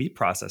way that we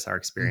process our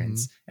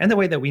experience and the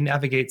way that we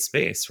navigate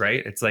space,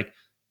 right? It's like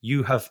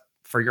you have,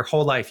 for your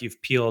whole life,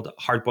 you've peeled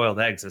hard-boiled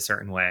eggs a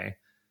certain way,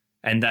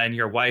 and then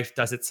your wife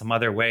does it some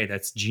other way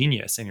that's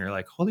genius, and you're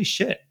like, holy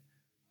shit,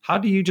 how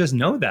do you just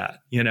know that?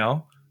 You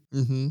know?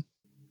 Mm-hmm.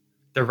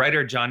 The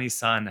writer Johnny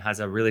Sun has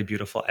a really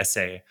beautiful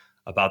essay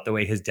about the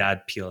way his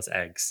dad peels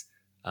eggs,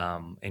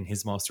 in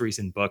his most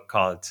recent book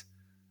called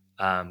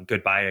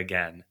Goodbye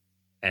Again.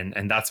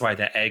 And that's why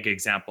the egg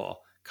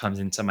example comes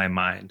into my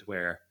mind,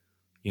 where,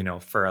 you know,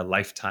 for a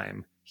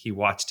lifetime, he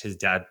watched his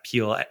dad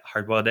peel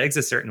hard-boiled eggs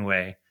a certain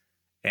way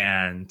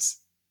and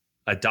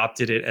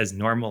adopted it as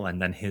normal. And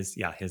then his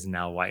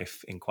now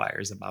wife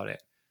inquires about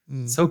it.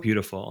 So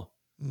beautiful.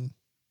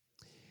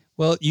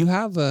 Well, you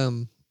have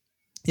a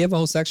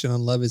whole section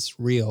on love is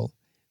real,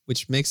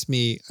 which makes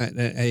me,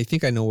 I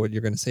think I know what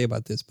you're going to say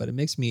about this, but it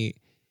makes me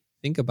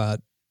think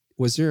about,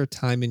 was there a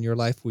time in your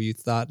life where you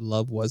thought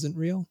love wasn't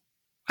real?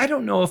 I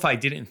don't know if I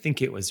didn't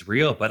think it was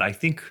real, but I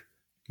think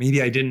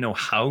maybe I didn't know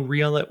how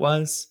real it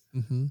was,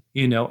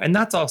 you know, and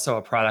that's also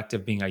a product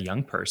of being a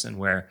young person,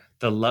 where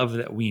the love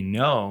that we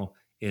know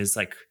is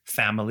like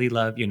family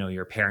love, you know,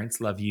 your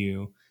parents love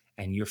you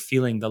and you're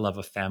feeling the love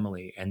of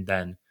family. And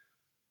then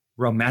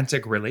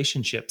romantic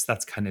relationships,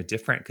 that's kind of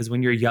different, because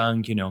when you're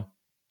young, you know,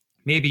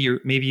 maybe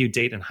you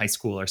date in high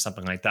school or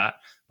something like that,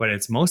 but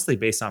it's mostly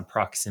based on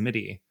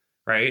proximity,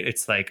 right?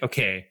 It's like,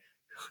 okay,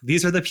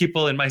 these are the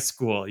people in my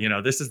school, you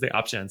know, this is the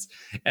options.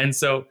 And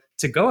so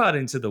to go out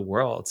into the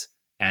world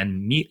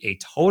and meet a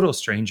total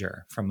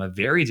stranger from a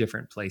very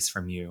different place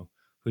from you,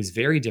 who's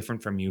very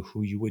different from you,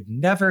 who you would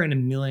never in a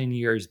million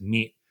years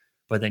meet,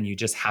 but then you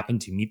just happen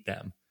to meet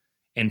them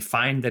and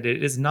find that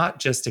it is not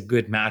just a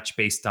good match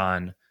based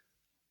on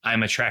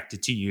I'm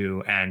attracted to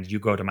you and you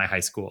go to my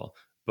high school,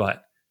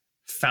 but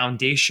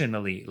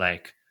foundationally,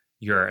 like,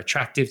 you're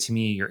attractive to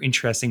me, you're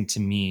interesting to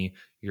me,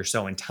 you're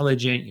so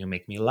intelligent, you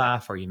make me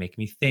laugh, or you make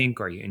me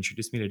think, or you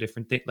introduce me to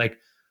different things. Like,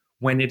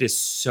 when it is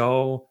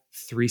so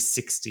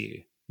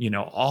 360, you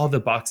know, all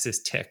the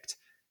boxes ticked,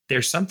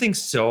 there's something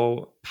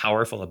so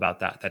powerful about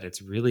that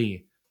it's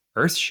really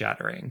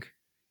earth-shattering.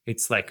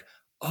 It's like,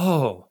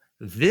 oh,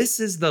 this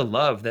is the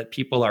love that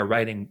people are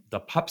writing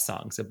the pop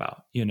songs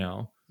about,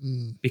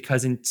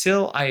 because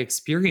until I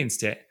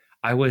experienced it,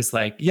 I was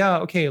like, yeah,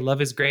 okay,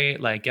 love is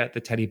great. Like, get the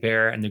teddy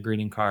bear and the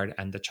greeting card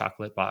and the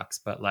chocolate box.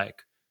 But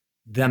like,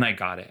 then I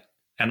got it.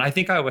 And I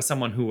think I was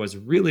someone who was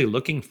really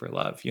looking for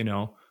love,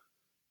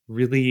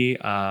 really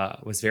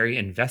was very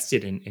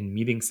invested in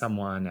meeting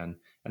someone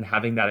and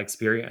having that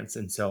experience.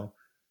 And so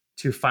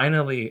to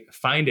finally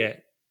find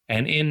it,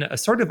 and in a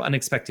sort of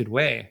unexpected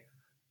way,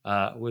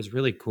 was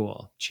really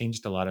cool.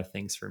 Changed a lot of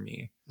things for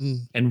me.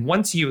 And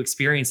once you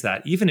experience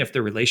that, even if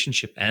the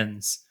relationship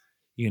ends,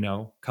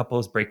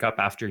 couples break up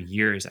after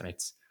years and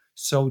it's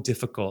so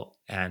difficult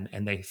and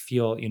they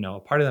feel, a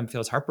part of them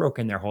feels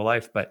heartbroken their whole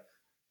life, but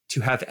to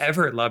have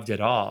ever loved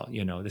at all,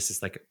 this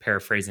is like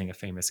paraphrasing a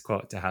famous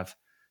quote, to have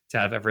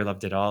ever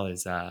loved at all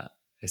is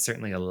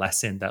certainly a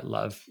lesson that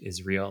love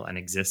is real and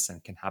exists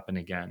and can happen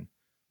again.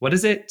 What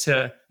is it?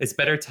 It's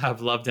better to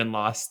have loved and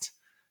lost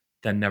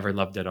than never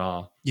loved at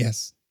all.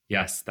 Yes,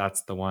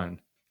 that's the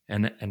one.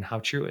 And how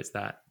true is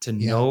that? To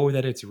know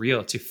that it's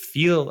real, to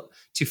feel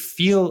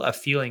a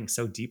feeling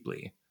so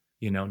deeply,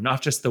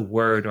 not just the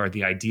word or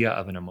the idea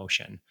of an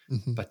emotion,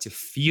 but to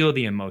feel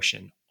the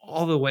emotion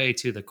all the way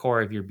to the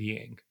core of your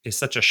being is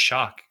such a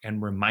shock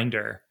and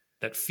reminder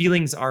that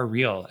feelings are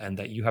real and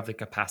that you have the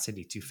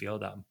capacity to feel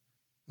them.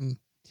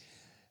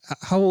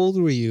 How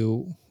old were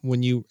you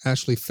when you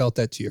actually felt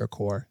that to your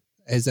core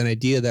as an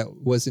idea that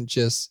wasn't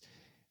just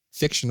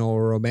fictional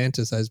or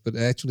romanticized, but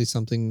actually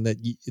something that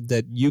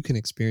you can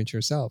experience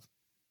yourself?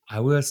 I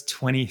was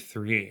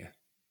 23.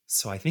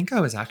 So I think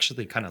I was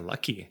actually kind of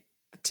lucky.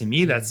 To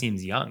me, that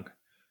seems young.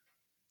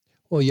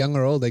 Well, young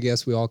or old, I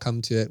guess we all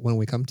come to it when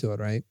we come to it,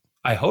 right?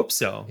 I hope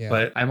so. Yeah.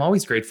 But I'm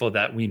always grateful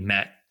that we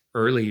met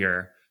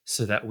earlier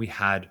so that we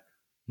had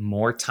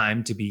more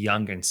time to be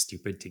young and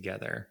stupid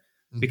together.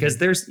 Because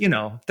there's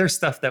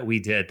stuff that we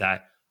did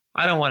that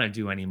I don't want to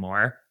do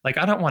anymore. Like,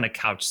 I don't want to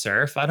couch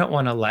surf. I don't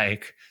want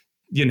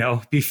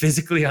to be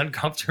physically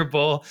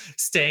uncomfortable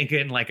staying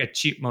in like a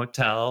cheap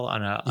motel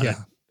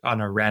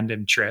on a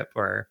random trip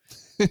or,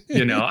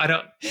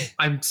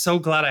 I'm so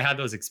glad I had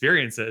those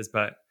experiences,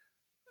 but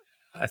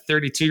a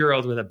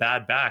 32-year-old with a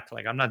bad back,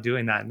 like, I'm not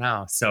doing that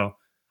now. So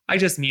I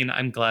just mean,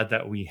 I'm glad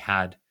that we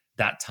had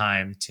that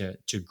time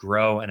to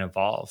grow and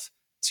evolve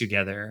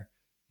together.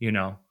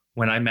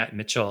 When I met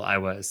Mitchell, I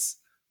was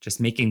just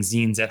making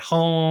zines at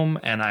home,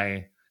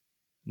 and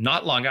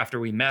not long after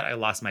we met, I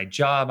lost my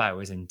job. I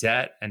was in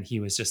debt, and he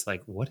was just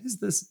like, what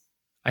is this?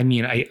 I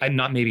mean, I'm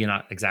not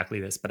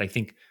exactly this, but I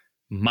think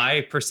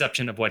my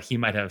perception of what he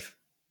might have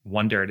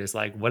wondered is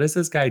like, what is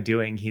this guy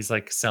doing? He's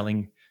like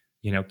selling,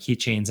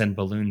 keychains and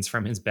balloons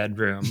from his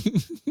bedroom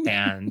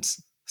and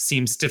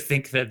seems to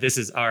think that this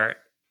is art,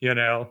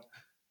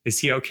 is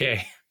he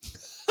okay?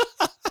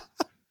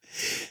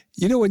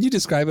 When you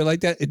describe it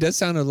like that, it does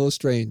sound a little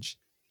strange.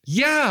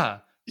 Yeah.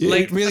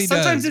 It really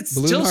sometimes does. It's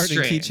balloon still art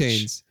strange. And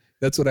keychains.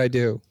 That's what I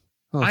do.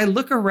 Huh. I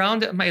look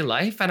around at my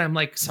life and I'm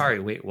like, sorry,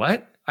 wait,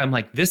 what? I'm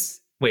like,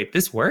 this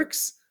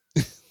works?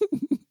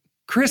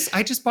 Chris,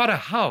 I just bought a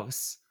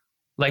house.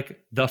 Like,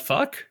 the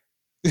fuck?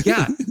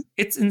 Yeah.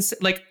 It's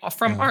like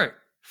from art,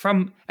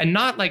 and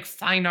not like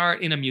fine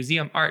art in a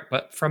museum art,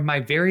 but from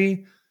my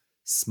very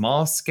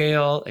small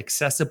scale,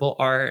 accessible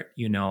art.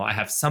 I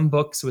have some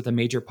books with a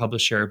major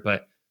publisher,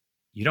 but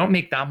you don't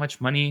make that much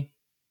money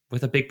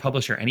with a big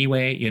publisher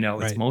anyway.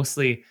 Right.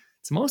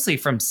 It's mostly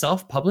from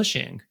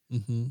self-publishing,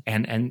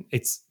 and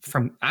it's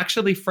from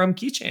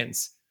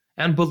keychains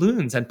and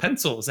balloons and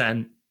pencils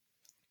and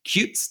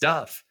cute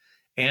stuff.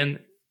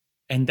 And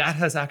that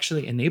has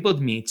actually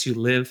enabled me to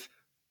live.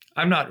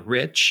 I'm not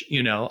rich,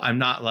 I'm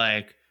not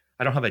like,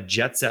 I don't have a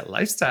jet set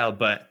lifestyle,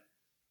 but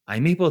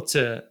I'm able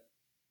to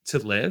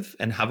live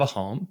and have a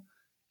home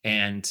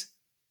and,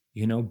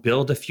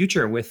 build a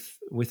future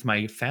with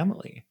my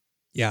family.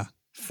 Yeah.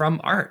 From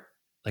art.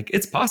 Like,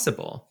 it's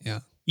possible. Yeah.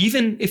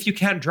 Even if you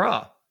can't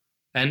draw.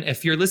 And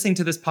if you're listening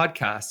to this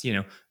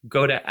podcast,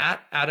 go to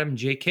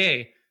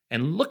 @AdamJK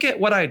and look at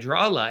what I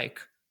draw like,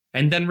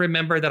 and then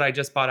remember that I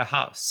just bought a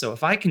house. So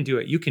if I can do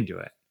it, you can do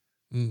it.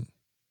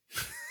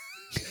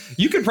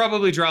 You could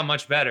probably draw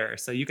much better.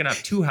 So you can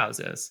have 2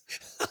 houses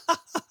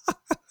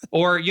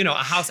or, a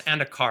house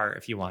and a car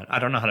if you want. I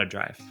don't know how to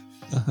drive.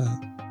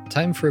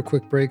 Time for a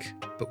quick break,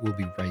 but we'll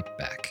be right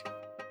back.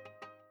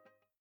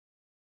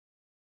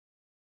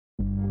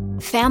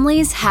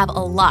 Families have a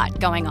lot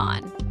going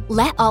on.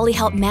 Let Ollie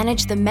help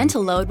manage the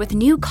mental load with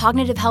new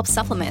cognitive help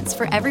supplements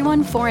for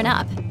everyone 4 and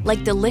up,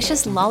 like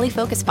delicious Lolly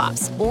Focus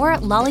Pops or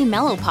Lolly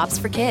Mellow Pops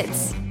for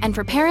kids. And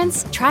for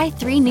parents, try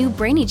 3 new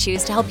Brainy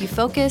Chews to help you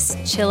focus,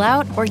 chill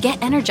out, or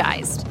get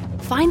energized.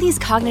 Find these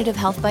cognitive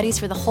health buddies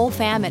for the whole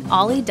fam at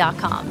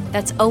ollie.com.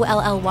 That's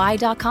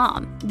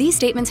OLLY.com. These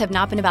statements have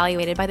not been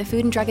evaluated by the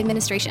Food and Drug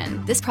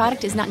Administration. This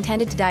product is not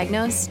intended to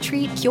diagnose,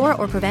 treat, cure,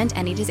 or prevent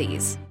any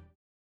disease.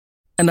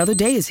 Another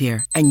day is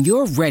here, and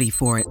you're ready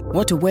for it.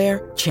 What to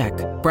wear? Check.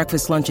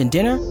 Breakfast, lunch, and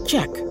dinner?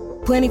 Check.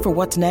 Planning for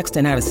what's next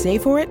and how to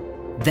save for it?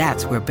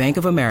 That's where Bank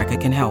of America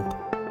can help.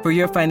 For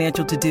your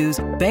financial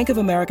to-dos, Bank of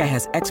America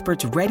has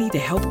experts ready to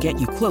help get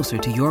you closer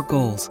to your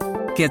goals.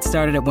 Get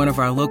started at one of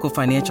our local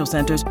financial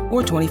centers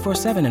or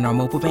 24/7 in our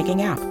mobile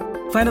banking app.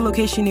 Find a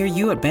location near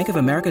you at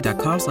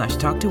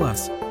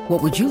bankofamerica.com/talktous.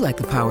 What would you like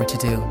the power to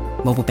do?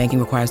 Mobile banking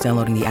requires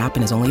downloading the app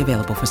and is only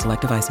available for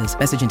select devices.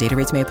 Message and data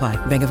rates may apply.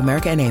 Bank of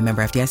America N.A.,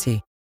 member FDIC.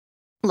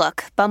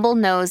 Look, Bumble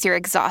knows you're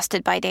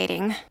exhausted by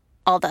dating.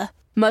 All the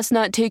must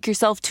not take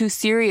yourself too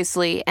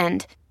seriously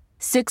and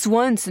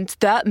 6'1" since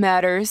that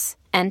matters.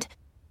 And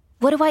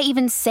what do I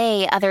even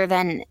say other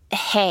than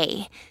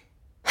hey?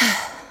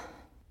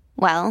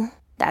 Well,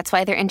 that's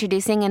why they're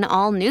introducing an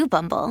all-new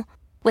Bumble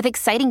with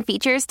exciting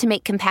features to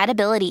make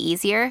compatibility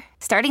easier,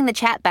 starting the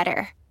chat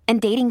better,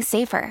 and dating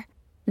safer.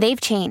 They've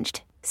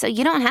changed, so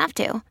you don't have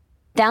to.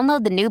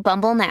 Download the new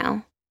Bumble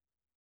now.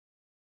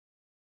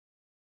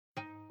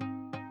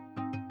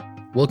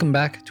 Welcome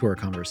back to our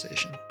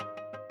conversation.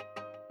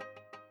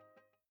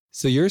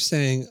 So you're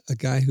saying a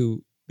guy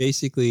who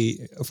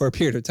basically, for a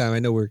period of time, I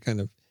know we're kind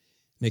of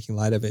making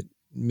light of it,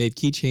 made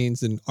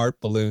keychains and art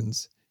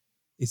balloons,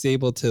 is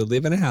able to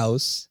live in a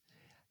house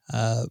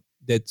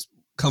that's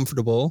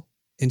comfortable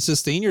and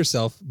sustain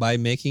yourself by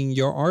making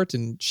your art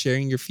and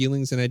sharing your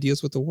feelings and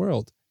ideas with the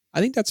world.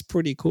 I think that's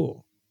pretty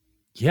cool.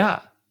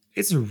 Yeah,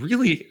 it's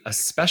really a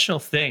special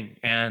thing.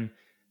 And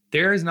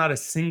there is not a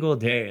single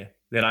day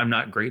that I'm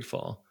not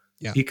grateful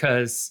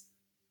because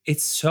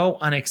it's so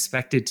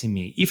unexpected to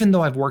me. Even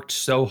though I've worked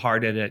so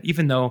hard at it,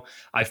 even though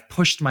I've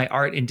pushed my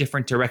art in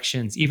different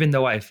directions, even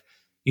though I've,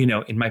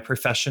 in my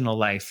professional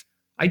life,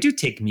 I do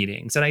take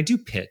meetings and I do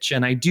pitch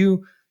and I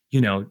do,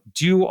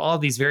 do all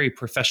these very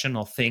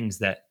professional things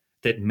that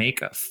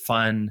make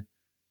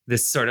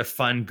this sort of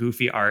fun,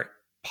 goofy art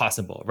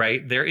possible,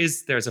 right?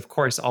 There's of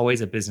course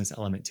always a business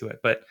element to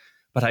it, but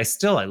I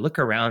look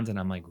around and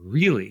I'm like,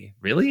 really?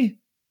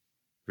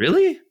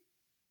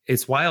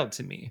 It's wild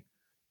to me.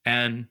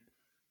 And,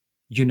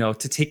 to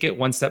take it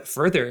one step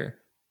further,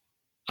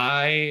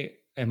 I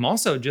am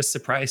also just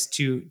surprised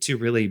to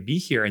really be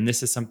here. And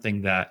this is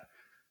something that,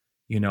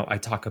 I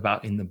talk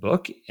about in the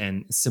book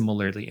and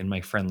similarly in my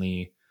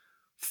friendly,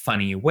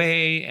 funny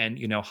way and,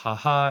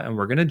 haha, and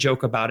we're going to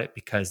joke about it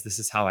because this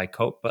is how I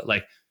cope. But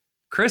like,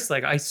 Chris,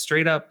 I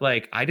straight up,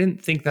 I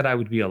didn't think that I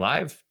would be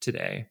alive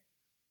today.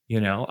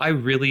 I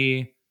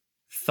really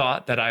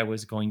thought that I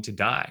was going to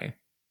die.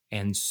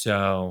 And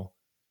so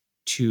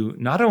to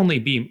not only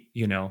be,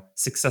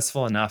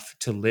 successful enough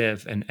to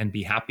live and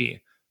be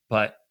happy,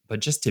 but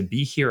just to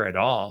be here at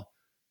all,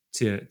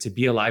 to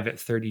be alive at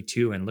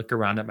 32 and look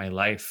around at my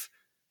life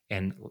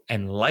and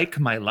like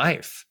my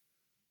life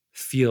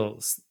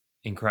feels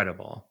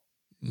incredible.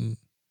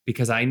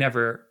 Because I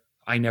never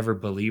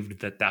believed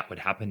that would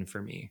happen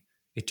for me.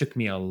 It took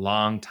me a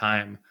long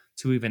time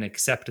to even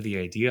accept the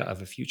idea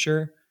of a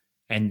future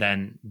and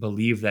then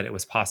believe that it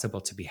was possible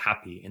to be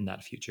happy in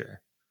that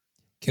future.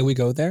 Can we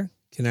go there?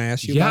 Can I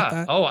ask you about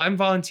that? Oh, I'm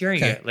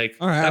volunteering it.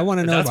 All right. I want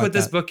to know that's about what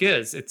this book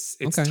is. It's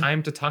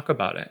time to talk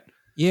about it.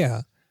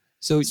 Yeah.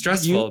 So it's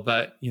stressful,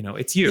 but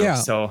it's you. Yeah.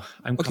 So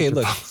I'm okay.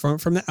 Look,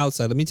 from the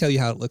outside, let me tell you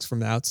how it looks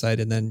from the outside,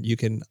 and then you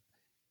can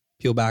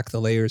peel back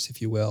the layers,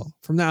 if you will.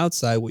 From the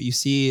outside, what you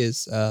see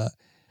is a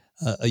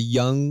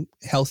young,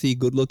 healthy,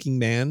 good-looking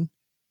man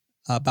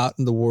out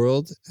in the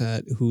world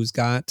who's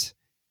got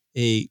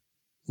a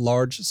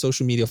large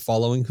social media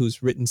following,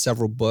 who's written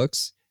several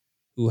books,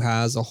 who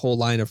has a whole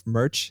line of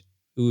merch,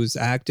 who's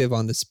active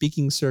on the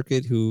speaking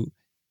circuit, who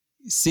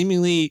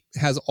seemingly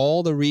has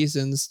all the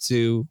reasons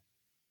to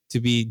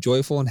be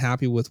joyful and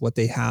happy with what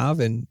they have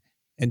and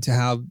to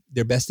have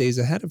their best days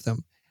ahead of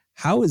them.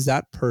 How is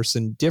that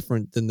person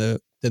different than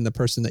the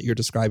person that you're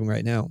describing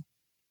right now?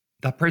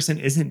 That person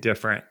isn't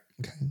different.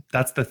 Okay.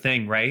 That's the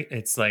thing, right?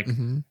 It's like,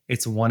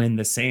 it's one and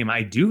the same.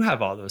 I do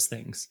have all those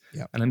things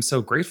and I'm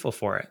so grateful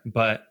for it.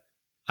 But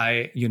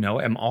I,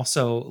 am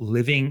also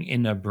living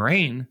in a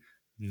brain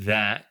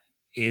that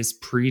is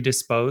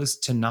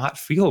predisposed to not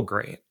feel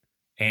great.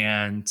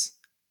 And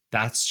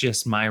that's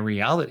just my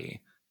reality.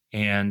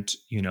 And,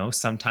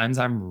 sometimes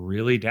I'm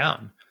really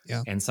down.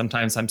 Yeah. And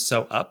sometimes I'm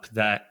so up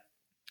that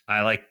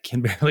I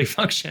can barely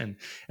function.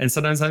 And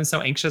sometimes I'm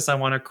so anxious, I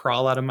want to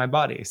crawl out of my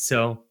body.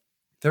 So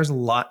there's a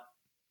lot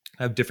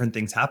of different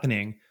things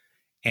happening.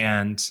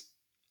 And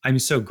I'm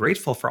so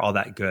grateful for all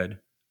that good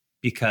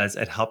because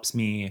it helps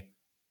me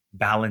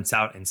balance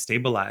out and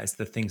stabilize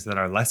the things that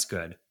are less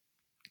good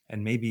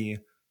and maybe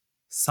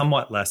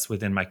somewhat less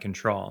within my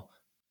control.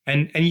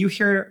 And you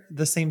hear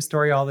the same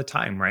story all the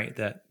time, right?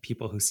 That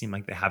people who seem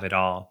like they have it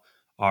all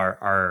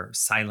are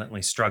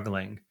silently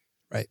struggling.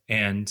 Right.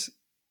 And,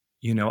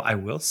 I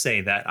will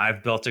say that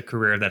I've built a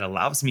career that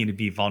allows me to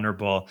be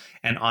vulnerable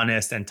and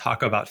honest and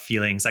talk about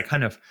feelings. I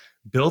kind of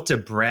built a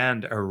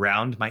brand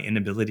around my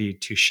inability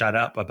to shut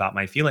up about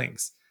my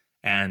feelings.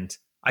 And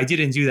I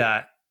didn't do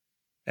that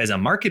as a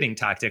marketing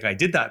tactic. I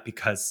did that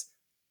because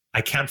I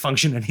can't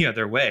function any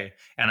other way.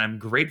 And I'm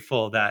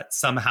grateful that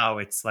somehow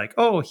it's like,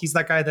 oh, he's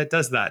that guy that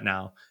does that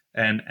now.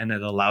 And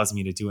it allows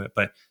me to do it.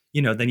 But,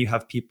 then you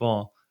have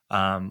people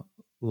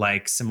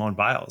like Simone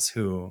Biles,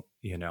 who,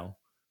 you know,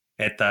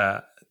 at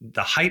the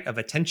height of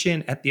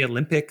attention at the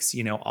Olympics,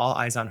 you know, all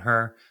eyes on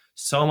her,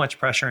 so much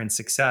pressure and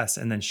success.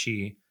 And then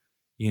she,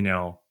 you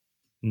know,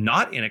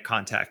 not in a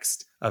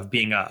context of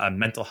being a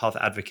mental health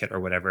advocate or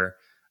whatever,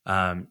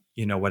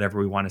 you know, whatever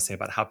we want to say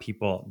about how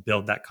people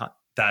build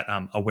that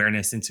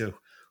awareness into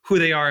who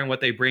they are and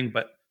what they bring.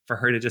 But for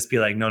her to just be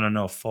like,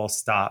 no, full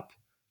stop.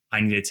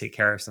 I need to take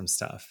care of some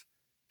stuff.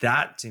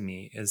 That to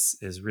me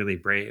is really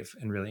brave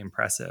and really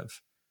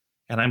impressive.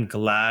 And I'm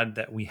glad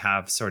that we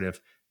have sort of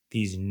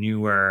these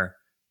newer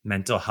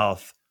mental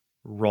health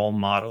role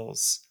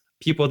models,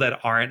 people that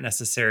aren't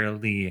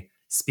necessarily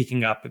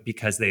speaking up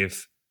because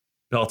they've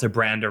built a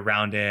brand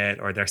around it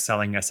or they're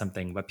selling us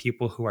something, but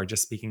people who are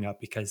just speaking up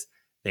because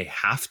they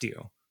have to,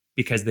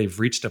 because they've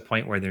reached a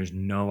point where there's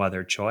no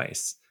other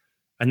choice.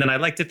 And then I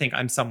like to think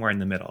I'm somewhere in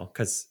the middle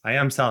because I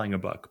am selling a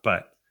book,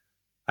 but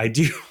I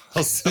do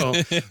also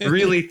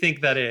really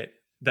think that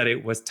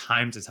it was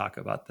time to talk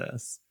about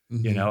this,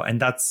 you know, and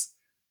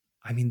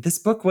this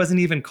book wasn't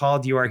even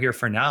called You Are Here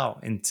for Now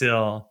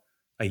until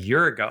a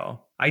year ago.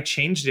 I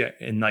changed it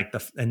in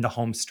the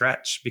home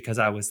stretch because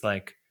I was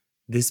like,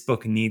 this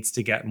book needs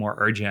to get more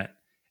urgent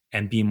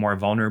and be more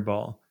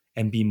vulnerable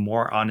and be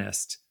more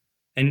honest.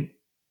 And,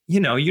 you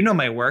know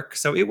my work.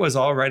 So it was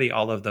already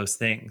all of those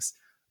things,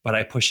 but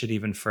I push it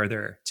even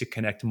further to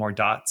connect more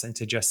dots and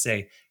to just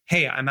say,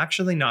 hey, I'm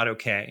actually not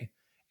okay.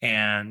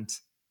 And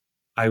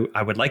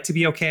I would like to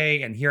be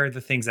okay. And here are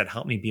the things that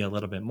help me be a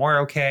little bit more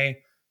okay,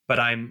 but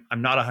I'm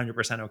not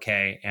 100%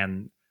 okay.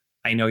 And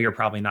I know you're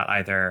probably not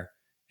either.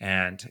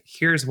 And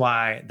here's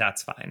why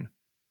that's fine.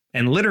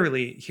 And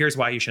literally, here's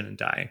why you shouldn't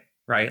die,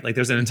 right? Like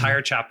there's an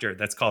entire chapter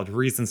that's called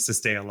Reasons to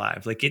Stay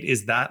Alive. Like it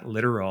is that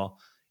literal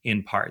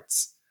in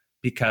parts,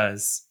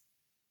 because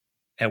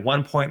at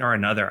one point or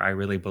another, I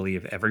really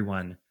believe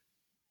everyone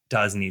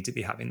does need to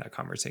be having that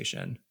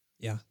conversation.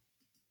 Yeah.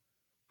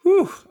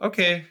 Whew.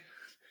 Okay.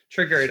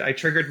 Triggered. I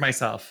triggered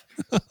myself.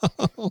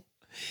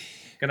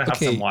 Gonna have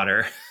some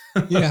water.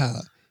 Yeah.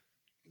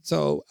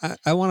 So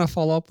I want to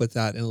follow up with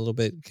that in a little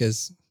bit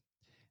because,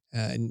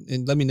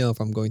 and let me know if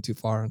I'm going too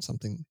far on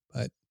something.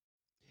 But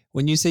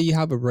when you say you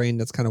have a brain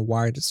that's kind of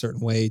wired a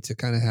certain way to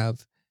kind of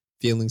have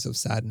feelings of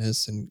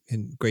sadness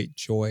and great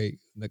joy,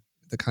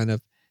 the kind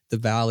of the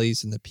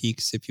valleys and the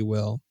peaks, if you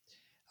will,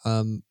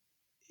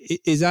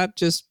 is that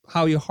just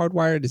how you're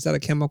hardwired? Is that a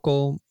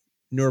chemical,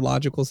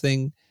 neurological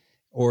thing,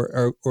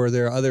 or are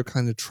there other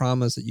kind of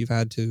traumas that you've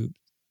had to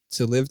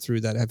live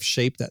through that have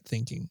shaped that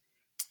thinking?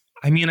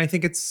 I mean, I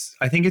think it's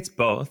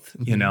both.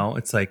 You know,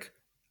 it's like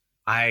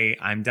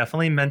I'm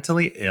definitely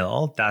mentally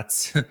ill.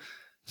 That's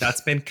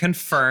been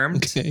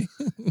confirmed. Okay.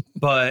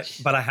 but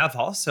I have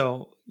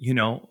also, you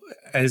know,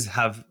 as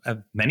have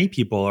many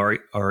people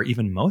or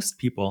even most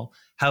people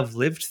have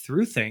lived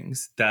through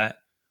things that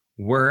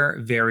were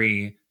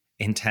very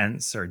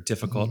intense or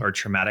difficult or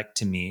traumatic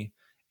to me.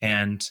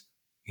 And,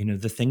 you know,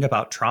 the thing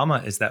about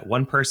trauma is that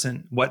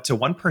what to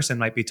one person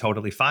might be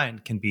totally fine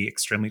can be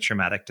extremely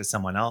traumatic to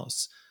someone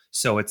else.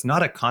 So it's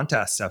not a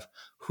contest of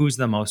who's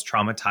the most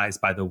traumatized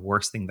by the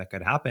worst thing that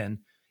could happen.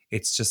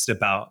 It's just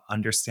about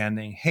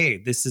understanding, hey,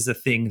 this is a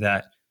thing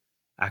that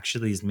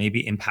actually has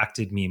maybe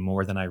impacted me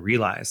more than I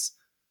realize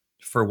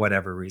for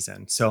whatever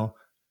reason. So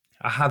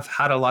I have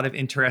had a lot of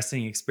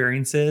interesting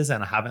experiences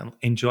and I haven't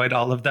enjoyed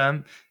all of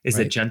them is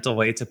a gentle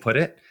way to put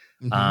it.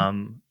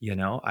 You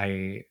know,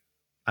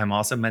 I'm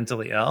also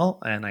mentally ill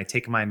and I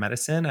take my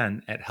medicine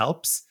and it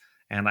helps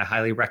and I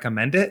highly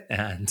recommend it.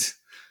 And,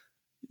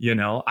 you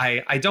know,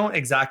 I don't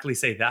exactly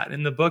say that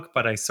in the book,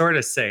 but I sort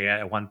of say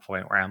at one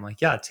point where I'm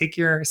like, yeah, take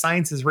your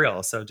science is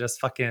real. So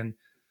just fucking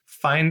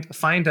find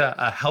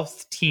a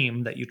health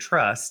team that you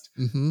trust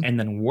and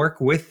then work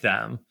with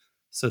them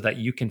so that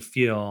you can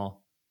feel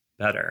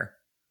better.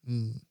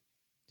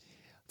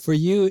 For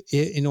you,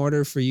 in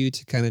order for you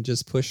to kind of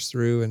just push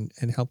through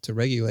and help to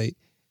regulate,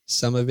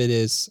 some of it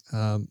is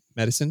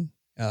medicine.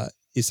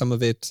 Is some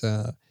of it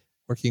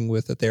working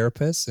with a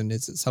therapist? And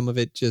is some of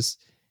it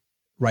just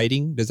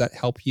writing? Does that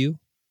help you?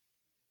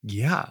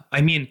 Yeah.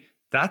 I mean,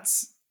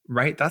 that's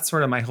right. That's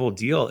sort of my whole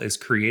deal is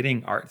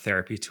creating art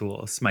therapy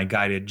tools, my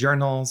guided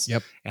journals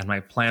and my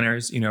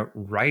planners. You know,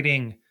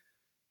 writing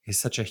is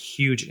such a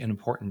huge and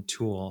important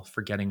tool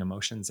for getting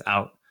emotions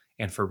out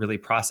and for really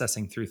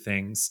processing through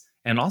things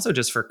and also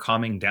just for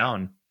calming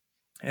down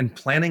and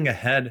planning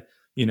ahead.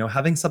 You know,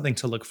 having something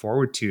to look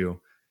forward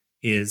to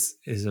is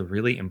a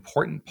really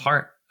important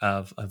part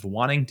of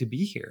wanting to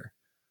be here.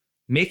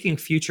 Making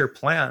future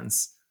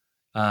plans,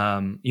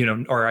 you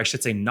know, or I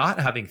should say not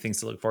having things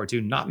to look forward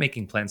to, not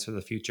making plans for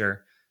the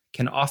future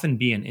can often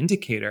be an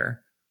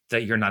indicator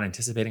that you're not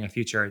anticipating a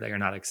future, that you're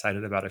not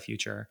excited about a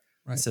future.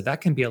 Right. So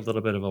that can be a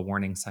little bit of a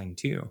warning sign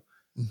too.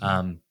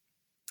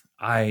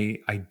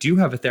 I do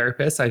have a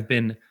therapist. I've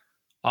been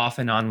off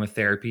and on with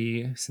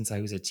therapy since I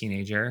was a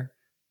teenager,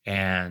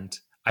 and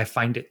I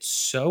find it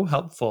so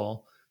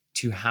helpful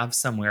to have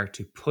somewhere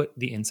to put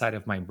the inside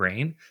of my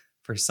brain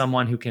for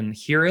someone who can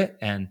hear it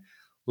and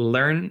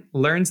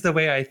learns the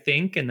way I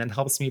think and then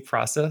helps me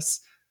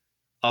process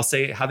I'll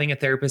say having a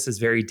therapist is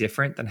very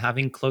different than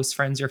having close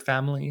friends or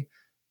family,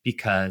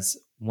 because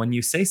when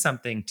you say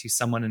something to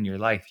someone in your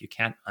life, you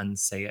can't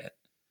unsay it.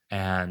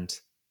 And,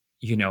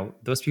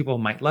 those people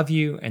might love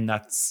you, and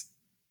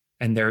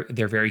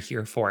they're very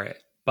here for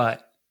it.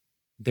 But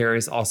there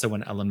is also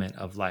an element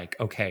of like,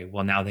 okay,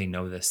 well, now they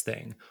know this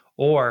thing.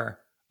 Or,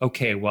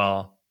 okay,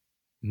 well,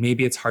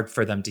 maybe it's hard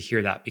for them to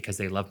hear that because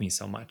they love me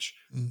so much.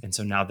 And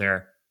so now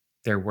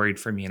they're worried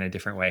for me in a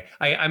different way.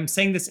 I'm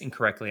saying this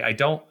incorrectly. I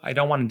don't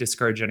want to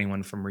discourage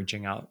anyone from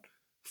reaching out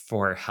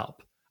for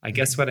help. I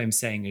guess what I'm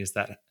saying is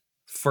that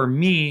for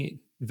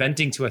me,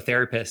 venting to a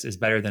therapist is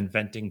better than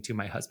venting to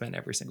my husband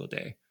every single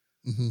day.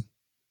 Mm-hmm.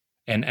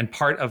 And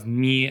part of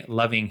me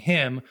loving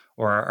him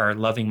or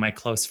loving my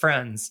close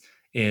friends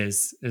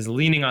is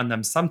leaning on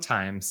them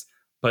sometimes,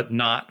 but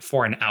not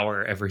for an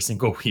hour every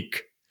single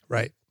week.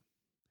 Right.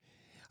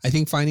 I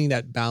think finding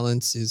that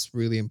balance is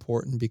really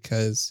important,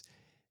 because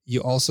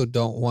you also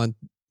don't want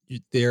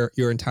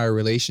your entire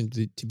relation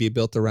to be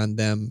built around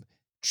them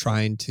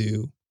trying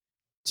to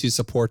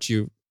support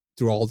you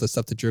through all the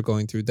stuff that you're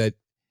going through. That,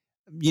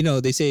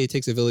 they say it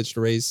takes a village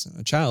to raise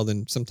a child,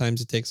 and sometimes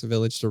it takes a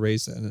village to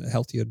raise a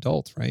healthy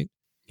adult, right?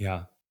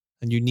 Yeah.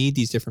 And you need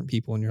these different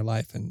people in your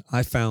life. And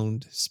I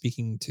found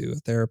speaking to a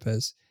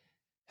therapist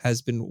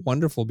has been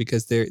wonderful,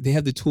 because they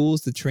have the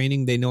tools, the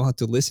training, they know how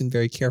to listen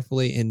very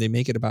carefully, and they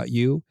make it about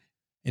you,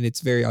 and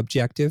it's very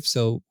objective.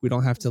 So we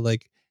don't have to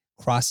like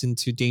cross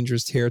into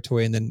dangerous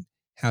territory and then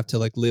have to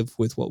like live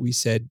with what we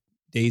said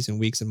days and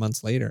weeks and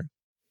months later.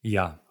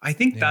 Yeah. I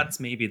think that's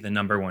maybe the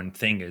number one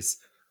thing is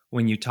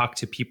when you talk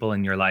to people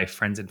in your life,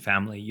 friends and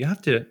family, you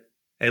have to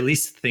at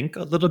least think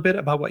a little bit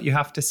about what you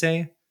have to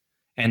say.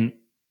 And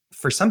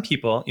for some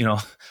people,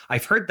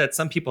 I've heard that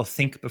some people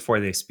think before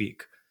they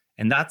speak,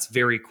 and that's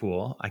very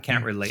cool. I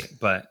can't relate,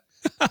 but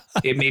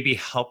it maybe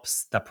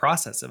helps the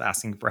process of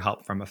asking for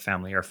help from a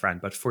family or friend.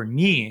 But for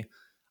me,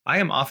 I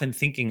am often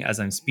thinking as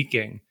I'm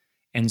speaking.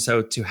 And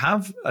so to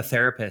have a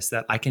therapist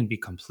that I can be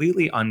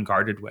completely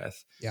unguarded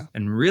with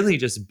and really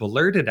just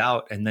blurt it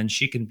out, and then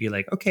she can be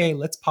like, okay,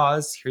 let's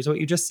pause. Here's what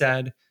you just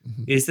said.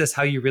 Mm-hmm. Is this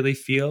how you really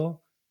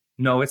feel?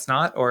 No, it's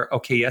not. Or,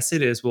 okay, yes,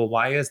 it is. Well,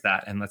 why is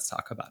that? And let's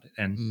talk about it.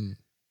 And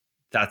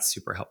that's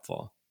super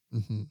helpful.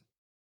 Mm-hmm.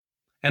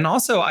 And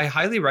also, I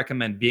highly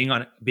recommend being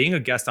a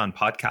guest on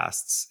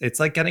podcasts. It's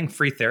like getting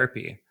free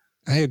therapy.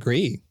 I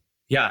agree.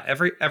 Yeah,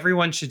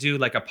 everyone should do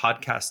like a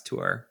podcast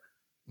tour.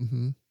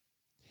 Mm-hmm.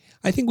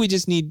 I think we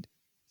just need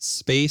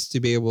space to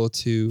be able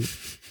to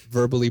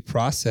verbally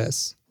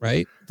process,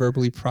 right?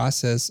 Verbally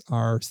process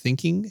our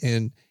thinking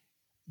and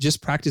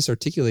just practice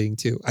articulating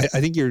too.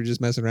 I think you're just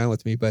messing around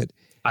with me, but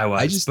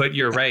but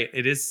you're right.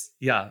 It is,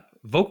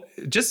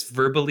 just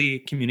verbally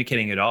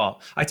communicating it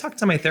all. I talked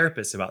to my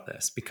therapist about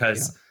this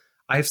because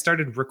I've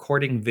started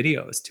recording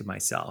videos to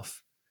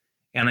myself.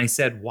 And I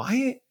said,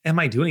 why am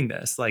I doing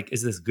this? Like,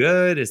 is this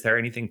good? Is there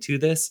anything to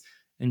this?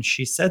 And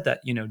she said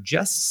that,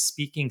 just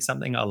speaking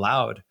something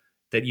aloud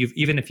that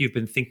even if you've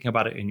been thinking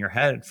about it in your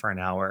head for an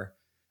hour,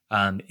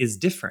 is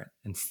different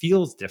and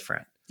feels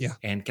different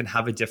and can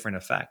have a different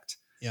effect.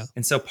 Yeah.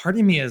 And so part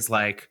of me is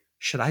like,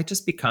 should I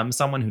just become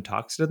someone who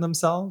talks to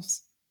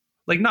themselves?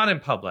 Like not in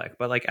public,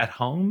 but like at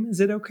home, is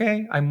it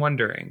okay? I'm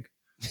wondering.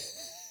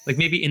 Like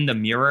maybe in the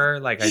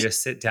mirror, like I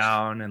just sit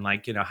down and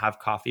like, have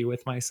coffee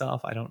with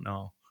myself. I don't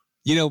know.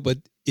 But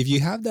if you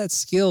have that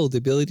skill, the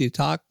ability to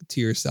talk to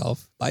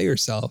yourself by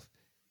yourself,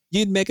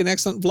 you'd make an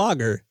excellent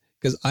vlogger,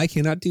 because I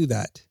cannot do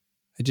that.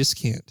 I just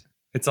can't.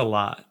 It's a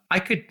lot. I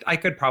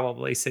could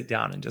probably sit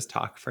down and just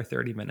talk for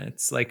 30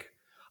 minutes. Like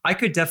I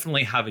could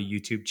definitely have a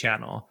YouTube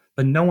channel,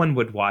 but no one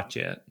would watch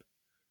it.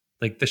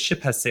 Like the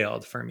ship has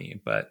sailed for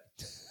me, but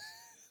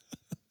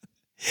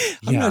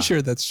I'm not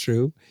sure that's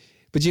true.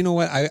 But you know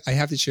what? I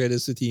have to share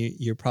this with you.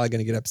 You're probably going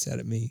to get upset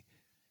at me,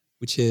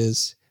 which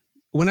is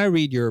when I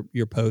read your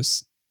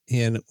posts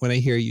and when I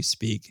hear you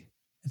speak,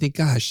 I think,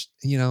 gosh,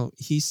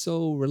 he's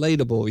so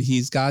relatable.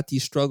 He's got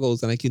these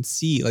struggles and I can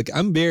see, like,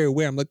 I'm very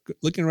aware. I'm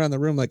looking around the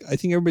room, like, I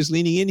think everybody's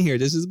leaning in here.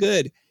 This is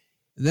good.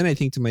 And then I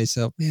think to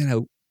myself,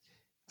 man,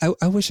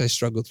 I wish I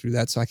struggled through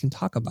that so I can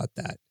talk about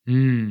that.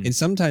 And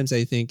sometimes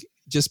I think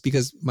just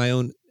because my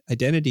own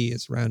identity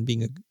is around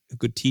being a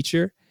good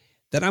teacher,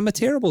 that I'm a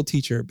terrible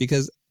teacher,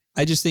 because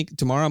I just think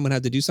tomorrow I'm going to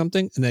have to do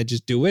something and I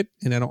just do it.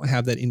 And I don't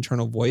have that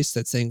internal voice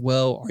that's saying,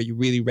 well, are you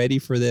really ready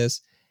for this?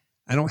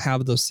 I don't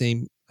have those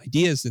same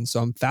ideas. And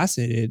so I'm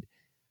fascinated.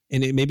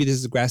 And maybe this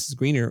is grass is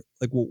greener,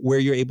 like where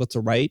you're able to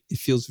write, it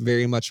feels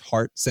very much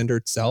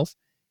heart-centered self.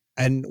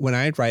 And when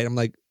I write, I'm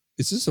like,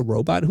 is this a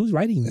robot? Who's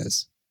writing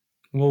this?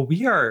 Well,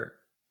 we are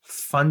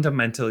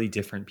fundamentally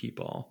different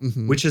people,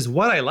 which is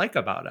what I like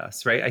about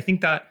us, right? I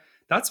think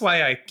that's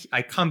why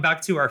I come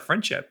back to our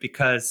friendship,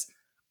 because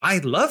I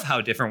love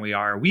how different we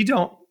are. We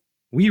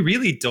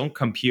really don't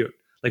compute.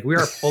 Like we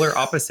are polar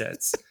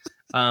opposites,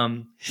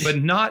 but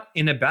not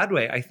in a bad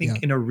way. I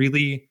think in a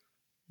really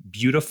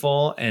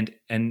beautiful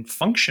and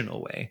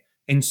functional way.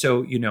 And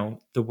so,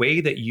 the way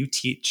that you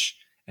teach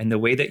and the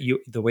way that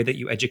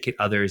you educate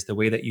others, the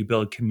way that you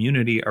build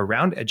community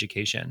around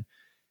education,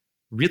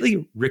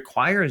 really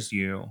requires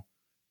you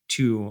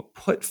to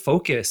put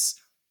focus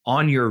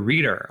on your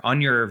reader,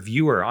 on your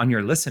viewer, on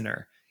your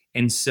listener.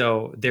 And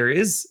so there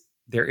is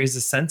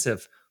a sense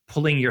of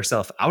pulling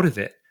yourself out of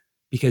it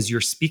because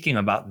you're speaking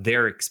about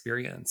their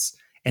experience.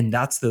 And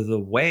that's the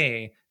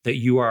way that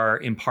you are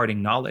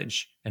imparting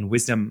knowledge and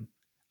wisdom,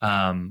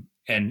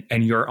 and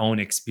your own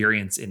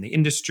experience in the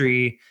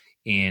industry,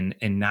 in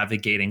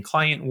navigating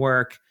client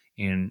work,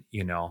 in,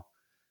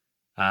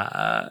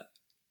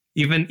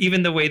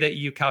 even the way that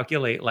you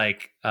calculate,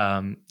 like,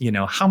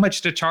 how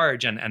much to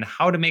charge and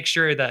how to make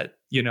sure that,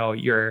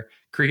 you're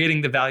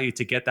creating the value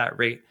to get that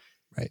rate.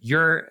 Right.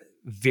 You're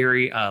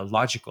very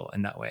logical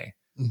in that way.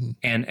 Mm-hmm.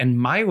 And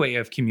my way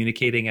of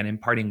communicating and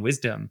imparting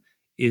wisdom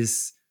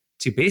is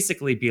to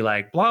basically be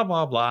like, blah,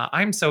 blah, blah,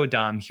 I'm so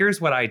dumb. Here's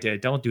what I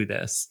did. Don't do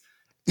this.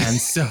 And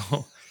so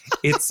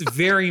it's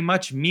very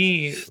much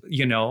me,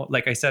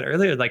 like I said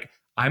earlier, like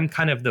I'm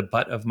kind of the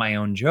butt of my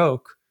own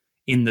joke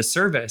in the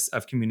service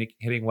of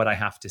communicating what I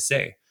have to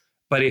say.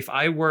 But if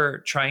I were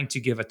trying to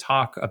give a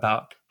talk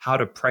about how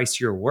to price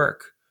your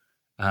work,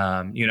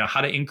 how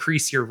to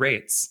increase your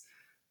rates,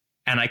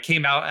 and I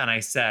came out and I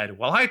said,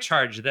 well, I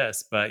charge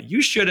this, but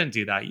you shouldn't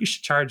do that. You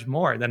should charge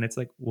more. Then it's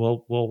like,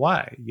 well,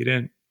 why? You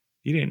didn't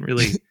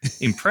really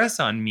impress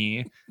on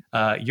me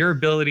your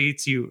ability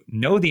to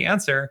know the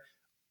answer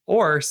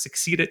or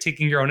succeed at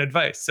taking your own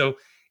advice. So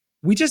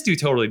we just do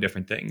totally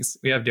different things.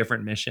 We have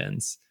different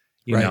missions.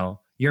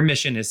 Your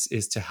mission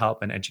is to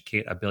help and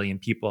educate 1 billion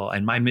people.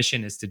 And my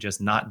mission is to just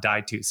not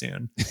die too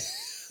soon.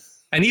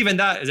 And even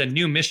that is a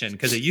new mission,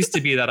 because it used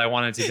to be that I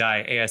wanted to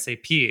die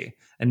ASAP.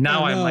 And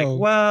now I'm like,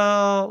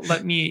 well,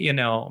 let me,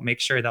 make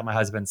sure that my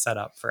husband's set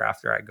up for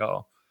after I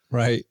go.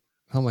 Right.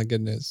 Oh my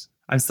goodness.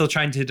 I'm still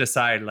trying to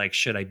decide, like,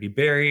 should I be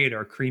buried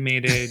or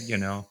cremated,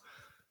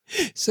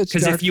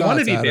 Because if you want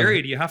to be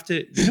buried, you have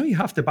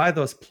to buy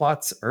those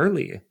plots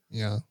early.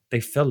 Yeah. They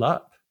fill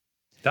up.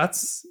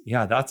 That's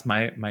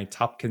my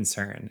top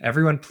concern.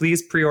 Everyone,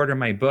 please pre-order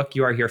my book,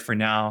 You Are Here for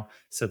Now,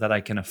 so that I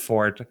can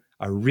afford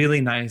a really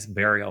nice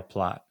burial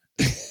plot.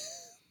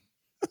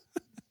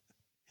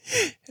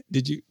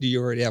 Do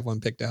you already have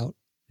one picked out?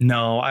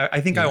 No,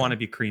 I think I want to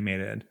be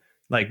cremated.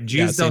 Like,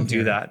 Jews don't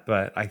do that,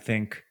 but I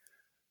think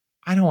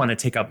I don't want to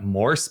take up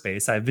more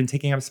space. I've been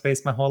taking up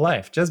space my whole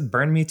life. Just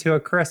burn me to a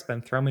crisp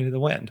and throw me to the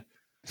wind.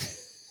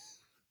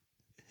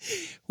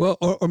 Well,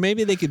 or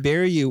maybe they could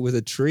bury you with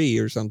a tree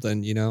or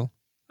something,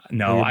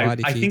 No, I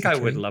think I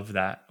would love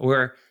that.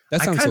 Or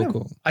that sounds so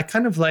cool. I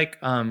kind of like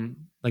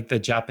the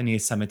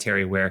Japanese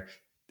cemetery where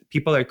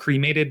people are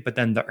cremated, but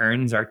then the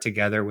urns are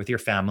together with your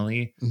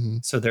family. Mm-hmm.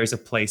 So there's a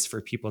place for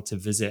people to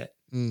visit.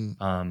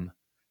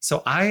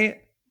 So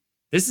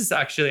this is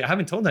actually, I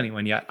haven't told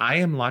anyone yet. I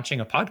am launching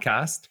a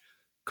podcast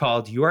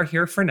called You Are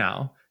Here for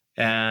Now.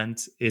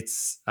 And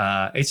it's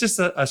just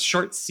a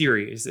short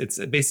series.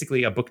 It's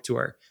basically a book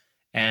tour.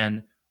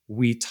 And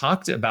we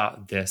talked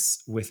about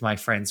this with my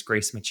friends,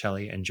 Grace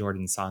Michelli and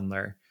Jordan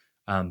Sondler,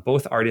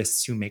 both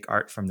artists who make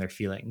art from their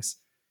feelings.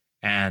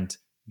 And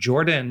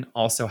Jordan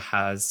also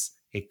has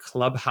a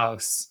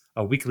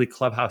weekly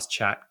clubhouse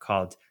chat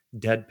called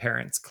Dead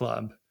Parents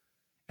Club.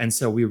 And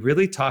so we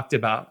really talked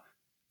about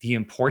the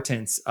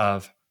importance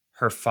of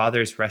her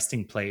father's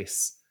resting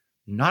place,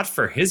 not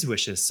for his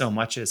wishes so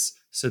much as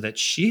so that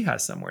she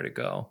has somewhere to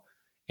go.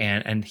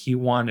 And he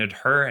wanted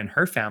her and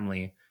her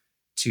family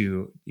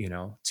to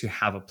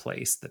have a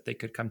place that they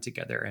could come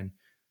together. And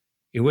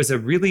it was a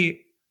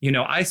really,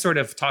 I sort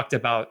of talked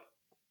about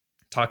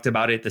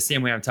it the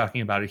same way I'm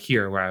talking about it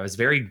here, where I was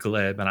very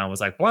glib and I was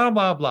like, blah,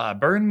 blah, blah,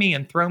 burn me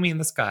and throw me in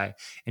the sky.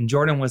 And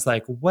Jordan was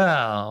like,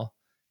 well,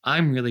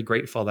 I'm really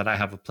grateful that I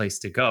have a place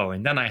to go.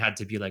 And then I had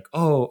to be like,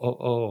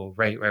 oh,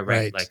 right.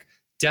 Like,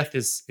 death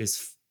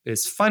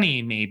is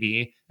funny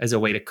maybe as a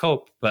way to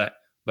cope, but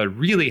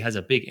really has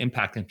a big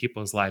impact in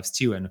people's lives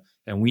too. And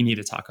we need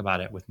to talk about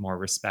it with more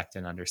respect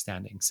and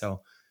understanding.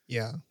 So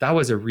yeah, that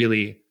was a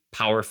really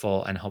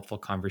powerful and helpful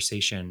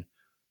conversation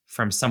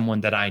from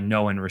someone that I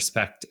know and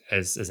respect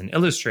as an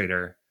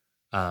illustrator,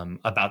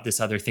 about this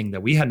other thing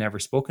that we had never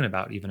spoken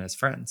about, even as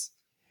friends.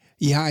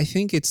 Yeah, I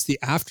think it's the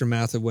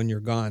aftermath of when you're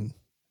gone.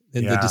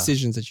 And the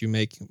decisions that you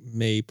make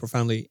may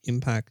profoundly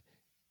impact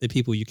the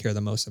people you care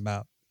the most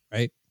about,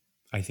 right?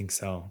 I think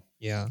so.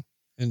 Yeah.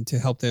 And to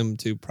help them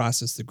to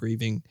process the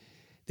grieving,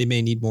 they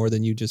may need more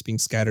than you just being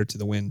scattered to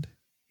the wind.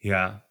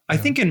 Yeah. I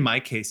think in my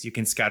case, you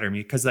can scatter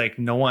me because like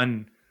no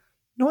one's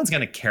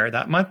going to care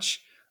that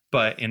much.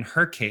 But in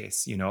her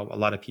case, a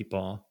lot of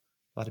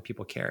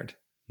people cared.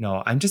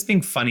 No, I'm just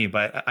being funny,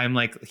 but I'm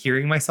like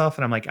hearing myself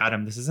and I'm like,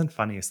 Adam, this isn't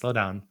funny. Slow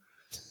down.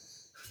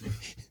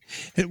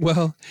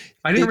 Well,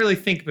 I didn't really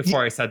think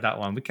before I said that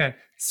one. We can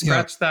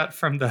scratch that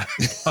from the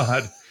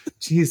pod.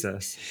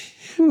 Jesus.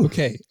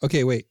 Okay,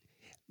 wait.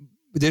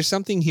 There's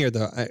something here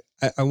though.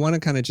 I want to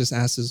kind of just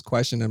ask this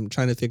question. I'm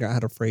trying to figure out how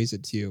to phrase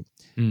it to you.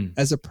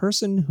 As a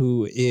person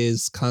who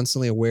is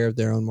constantly aware of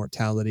their own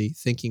mortality,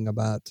 thinking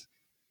about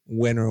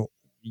when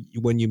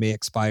you may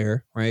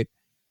expire, right?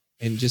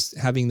 And just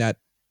having that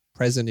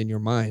present in your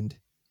mind,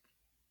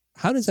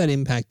 how does that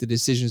impact the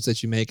decisions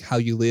that you make, how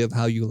you live,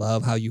 how you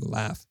love, how you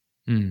laugh?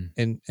 Mm.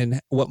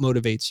 And what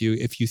motivates you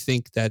if you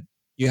think that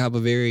you have a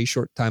very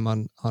short time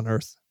on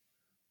earth?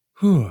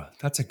 Whew,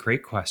 that's a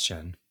great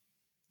question.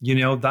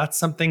 That's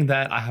something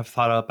that I have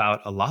thought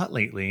about a lot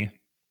lately.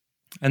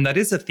 And that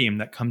is a theme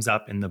that comes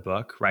up in the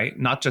book, right?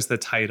 Not just the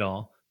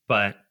title,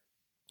 but,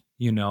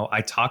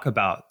 I talk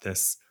about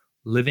this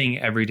living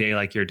every day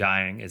like you're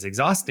dying is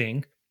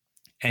exhausting.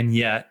 And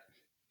yet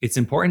it's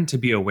important to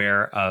be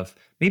aware of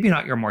maybe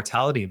not your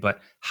mortality,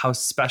 but how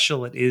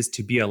special it is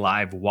to be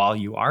alive while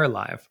you are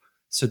alive,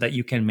 so that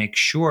you can make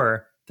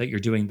sure that you're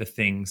doing the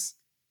things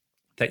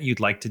that you'd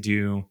like to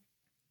do,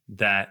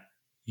 that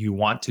you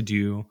want to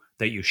do,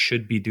 that you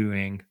should be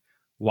doing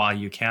while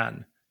you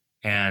can.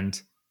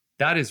 And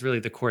that is really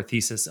the core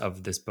thesis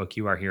of this book,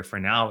 You Are Here for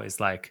Now,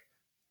 is like,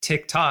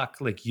 tick-tock,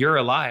 like you're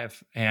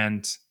alive,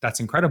 and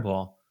that's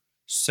incredible.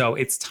 So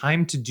it's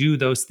time to do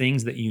those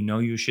things that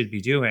you should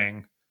be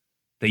doing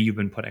that you've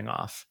been putting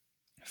off.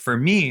 For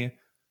me,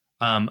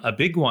 a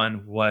big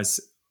one was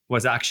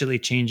actually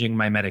changing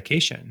my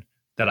medication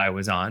that I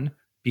was on,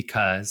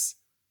 because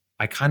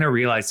I kind of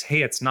realized,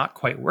 hey, it's not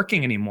quite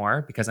working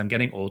anymore because I'm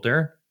getting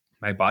older.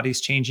 My body's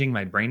changing,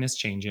 my brain is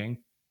changing,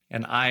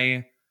 and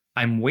I'm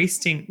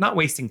not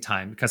wasting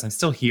time because I'm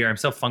still here, I'm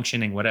still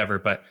functioning, whatever,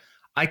 but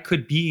I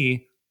could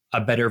be a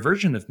better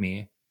version of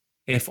me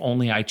if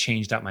only I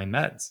changed out my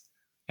meds.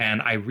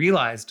 And I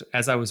realized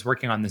as I was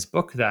working on this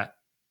book that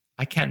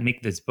I can't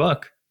make this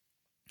book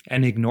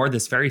and ignore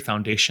this very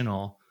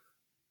foundational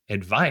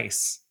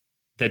advice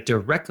that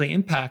directly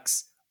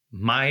impacts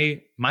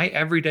my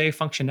everyday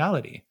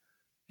functionality.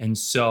 And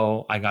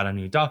so I got a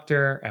new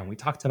doctor and we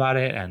talked about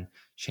it and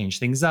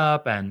changed things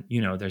up. And,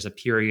 there's a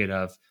period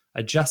of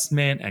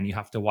adjustment and you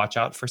have to watch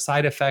out for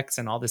side effects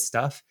and all this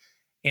stuff.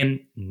 And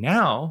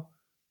now,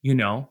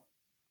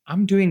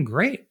 I'm doing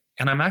great.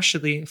 And I'm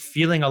actually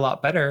feeling a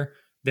lot better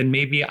than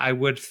maybe I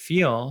would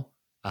feel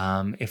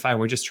if I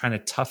were just trying to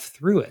tough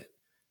through it.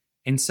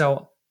 And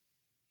so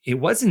it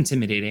was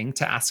intimidating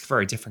to ask for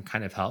a different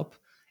kind of help.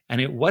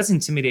 And it was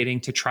intimidating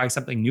to try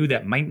something new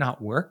that might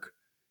not work.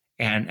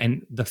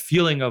 And the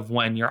feeling of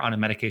when you're on a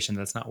medication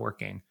that's not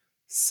working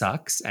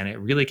sucks, and it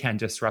really can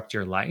disrupt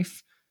your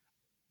life.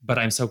 But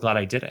I'm so glad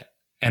I did it.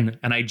 And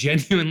I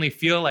genuinely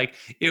feel like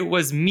it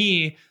was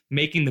me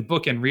making the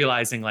book and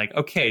realizing, like,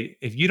 okay,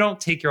 if you don't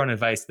take your own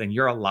advice, then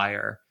you're a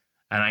liar.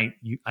 And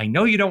I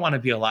know you don't want to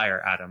be a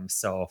liar, Adam.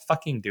 So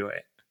fucking do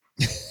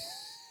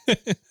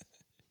it.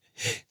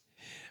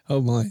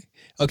 Oh my.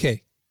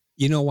 Okay.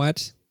 You know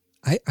what?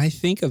 I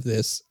think of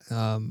this.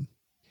 I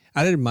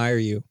admire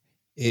you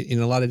in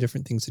a lot of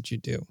different things that you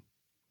do.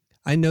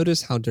 I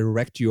notice how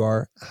direct you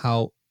are,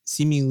 how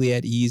seemingly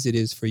at ease it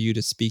is for you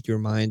to speak your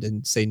mind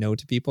and say no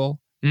to people,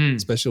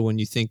 especially when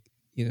you think,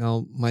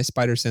 my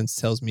spider sense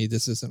tells me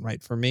this isn't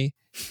right for me.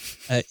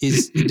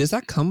 Does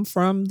that come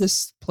from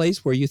this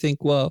place where you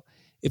think, well,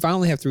 if I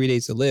only have 3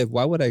 days to live,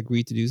 why would I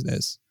agree to do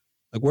this?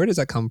 Like, where does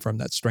that come from,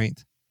 that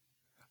strength?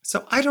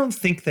 So I don't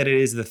think that it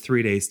is the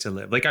 3 days to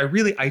live. Like,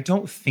 I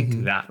don't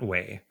think that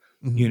way.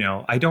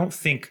 Mm-hmm. I don't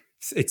think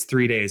it's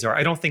 3 days, or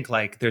I don't think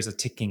like there's a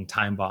ticking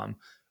time bomb.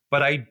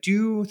 But I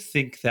do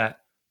think that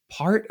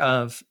part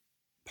of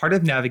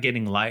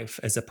navigating life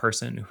as a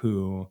person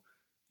who,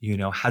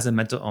 has a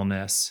mental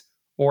illness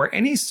or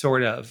any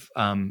sort of,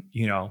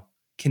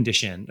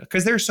 condition,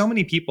 because there's so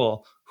many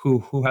people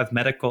who have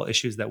medical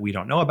issues that we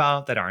don't know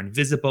about, that are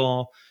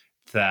invisible,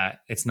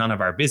 that it's none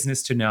of our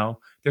business to know.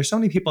 There's so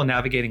many people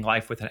navigating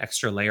life with an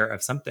extra layer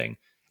of something.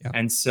 Yeah.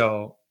 And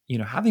so,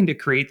 having to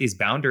create these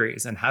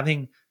boundaries and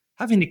having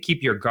to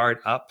keep your guard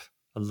up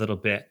a little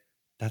bit,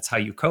 that's how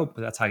you cope.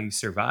 That's how you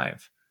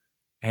survive.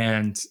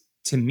 And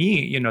to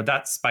me,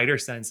 that spider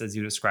sense, as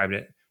you described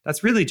it,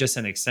 that's really just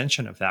an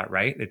extension of that,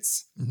 right?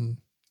 It's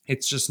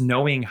just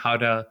knowing how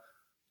to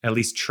at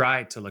least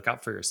try to look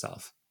out for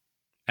yourself.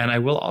 And I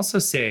will also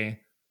say,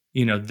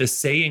 the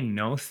saying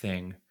no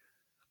thing,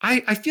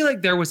 I feel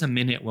like there was a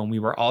minute when we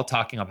were all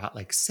talking about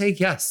like, say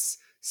yes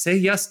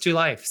to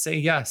life, say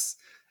yes.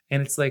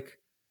 And it's like,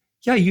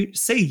 yeah, you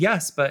say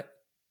yes, but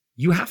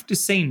you have to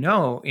say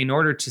no in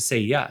order to say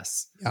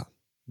yes. Yeah.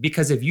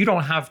 Because if you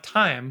don't have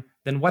time,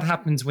 then what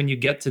happens when you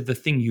get to the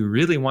thing you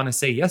really want to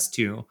say yes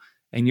to,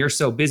 and you're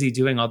so busy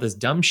doing all this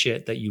dumb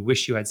shit that you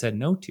wish you had said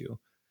no to?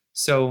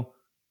 So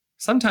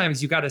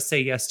sometimes you got to say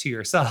yes to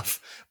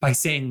yourself by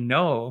saying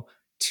no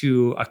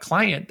to a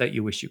client that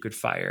you wish you could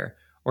fire,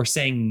 or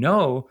saying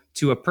no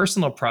to a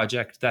personal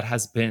project that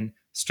has been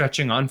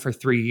stretching on for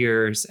 3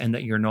 years and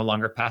that you're no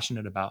longer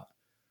passionate about.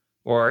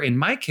 Or in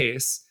my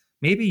case,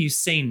 maybe you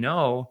say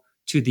no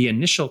to the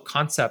initial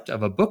concept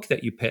of a book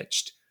that you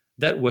pitched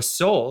that was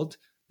sold,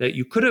 that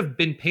you could have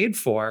been paid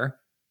for,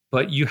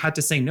 but you had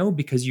to say no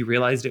because you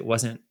realized it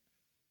wasn't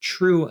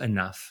true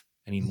enough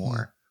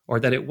anymore, or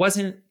that it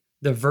wasn't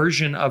the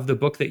version of the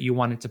book that you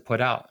wanted to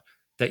put out,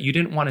 that you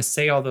didn't want to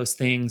say all those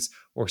things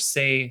or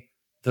say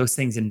those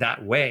things in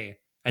that way,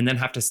 and then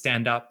have to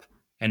stand up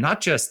and not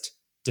just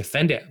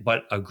defend it,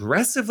 but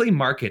aggressively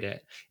market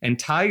it and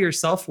tie your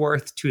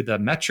self-worth to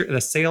the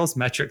sales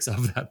metrics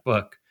of that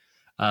book,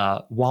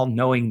 while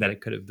knowing that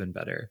it could have been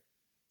better.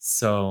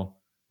 So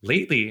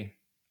lately,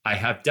 I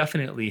have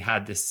definitely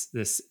had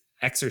this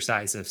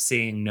exercise of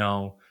saying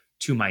no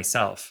to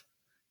myself.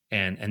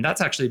 And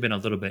that's actually been a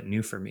little bit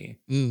new for me.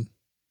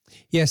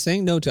 Yeah,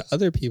 saying no to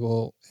other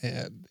people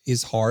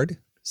is hard.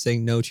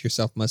 Saying no to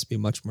yourself must be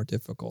much more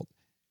difficult.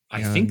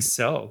 I think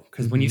so.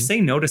 Because when you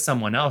say no to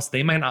someone else,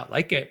 they might not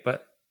like it,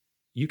 but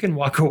you can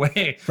walk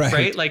away,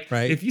 right? Like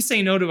if you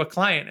say no to a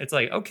client, it's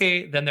like,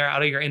 okay, then they're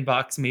out of your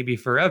inbox maybe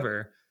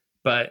forever.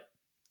 But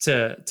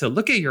to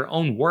look at your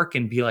own work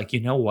and be like, you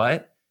know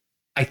what?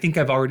 I think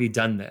I've already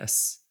done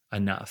this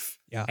enough.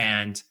 Yeah.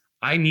 And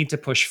I need to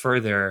push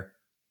further.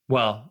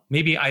 Well,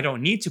 maybe I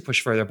don't need to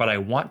push further, but I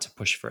want to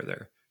push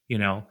further. You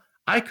know,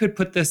 I could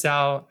put this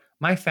out.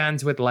 My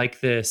fans would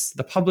like this.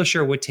 The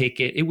publisher would take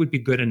it. It would be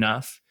good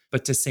enough.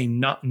 But to say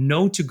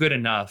no to good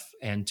enough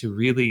and to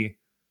really,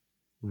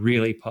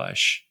 really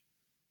push.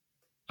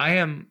 I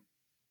am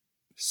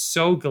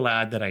so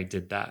glad that I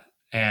did that,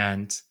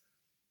 and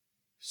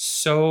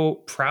so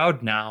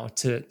proud now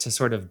to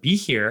sort of be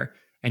here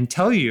and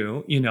tell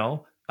you,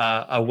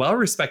 a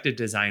well-respected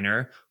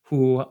designer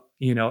who,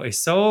 is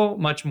so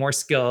much more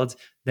skilled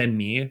than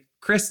me,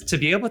 Chris, to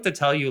be able to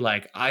tell you,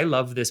 like, I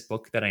love this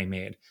book that I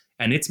made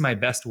and it's my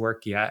best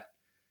work yet,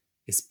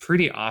 is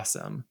pretty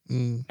awesome.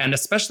 And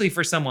especially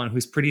for someone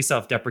who's pretty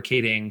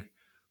self-deprecating,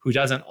 who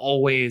doesn't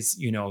always,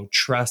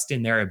 trust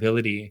in their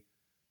ability,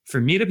 for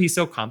me to be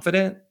so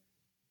confident,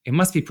 it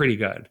must be pretty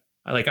good.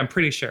 I'm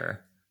pretty sure.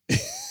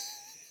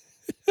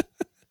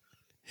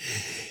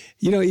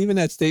 Even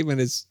that statement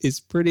is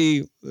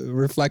pretty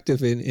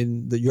reflective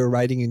in your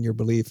writing and your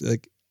belief.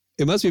 Like,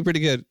 it must be pretty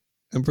good.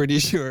 I'm pretty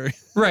sure.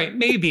 Right.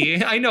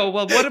 Maybe. I know.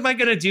 Well, what am I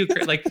going to do?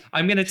 Like,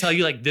 I'm going to tell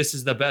you, like, this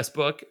is the best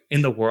book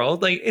in the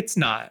world. Like, it's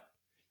not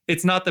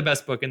the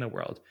best book in the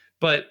world,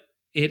 but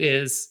it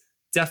is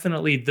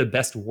definitely the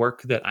best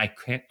work that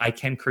I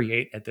can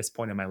create at this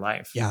point in my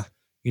life. Yeah.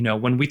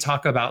 When we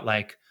talk about,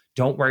 like,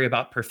 don't worry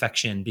about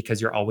perfection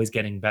because you're always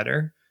getting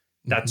better,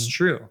 that's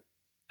true.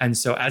 And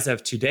so as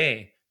of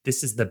today,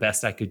 this is the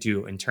best I could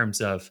do in terms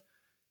of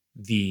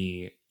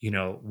the,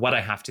 what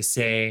I have to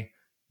say,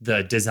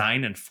 the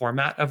design and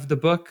format of the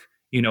book,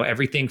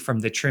 everything from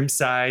the trim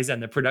size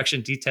and the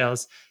production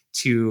details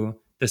to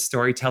the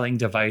storytelling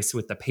device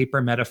with the paper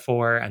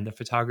metaphor and the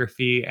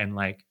photography. And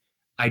like,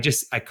 I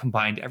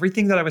combined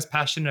everything that I was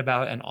passionate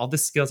about and all the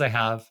skills I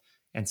have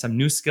and some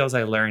new skills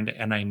I learned.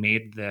 And I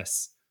made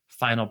this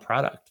final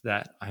product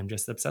that I'm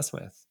just obsessed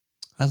with.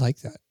 I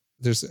like that.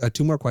 There's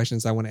 2 more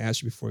questions I want to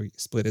ask you before we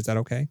split. Is that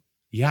okay?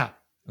 Yeah.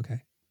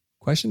 Okay.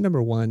 Question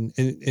number 1,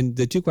 and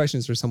the 2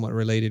 questions are somewhat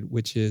related,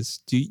 which is,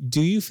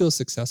 do you feel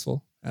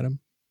successful, Adam?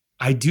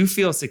 I do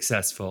feel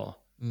successful.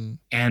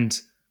 And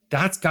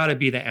that's got to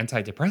be the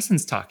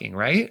antidepressants talking,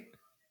 right?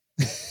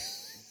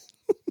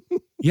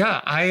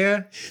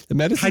 Yeah, the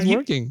medicine's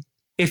working.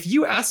 If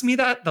you asked me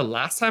that the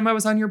last time I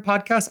was on your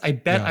podcast, I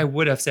bet I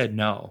would have said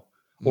no,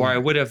 or I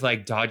would have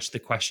like dodged the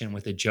question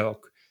with a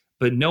joke.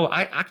 But no,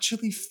 I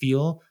actually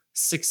feel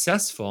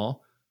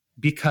successful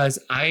because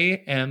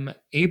I am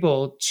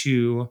able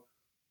to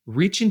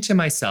reach into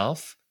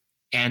myself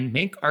and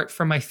make art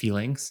from my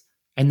feelings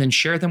and then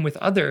share them with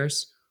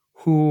others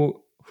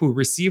who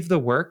receive the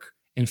work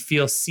and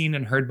feel seen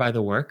and heard by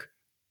the work.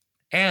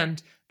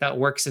 And that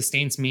work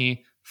sustains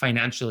me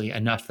financially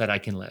enough that I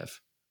can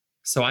live.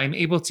 So I'm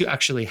able to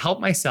actually help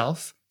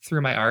myself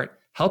through my art,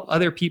 help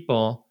other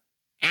people,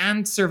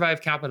 and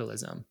survive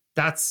capitalism.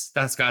 That's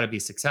got to be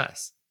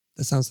success.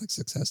 That sounds like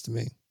success to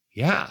me.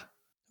 Yeah.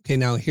 Okay,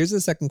 now here's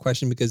the second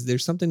question, because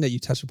there's something that you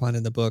touch upon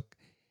in the book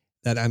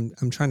that I'm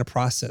trying to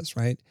process,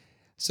 right?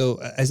 So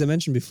as I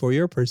mentioned before,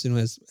 you're a person who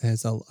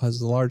has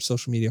a large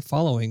social media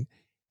following.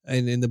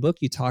 And in the book,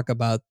 you talk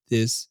about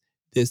the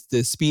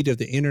speed of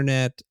the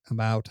internet,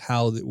 about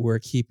how we're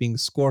keeping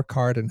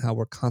scorecard and how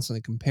we're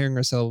constantly comparing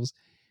ourselves,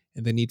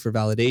 and the need for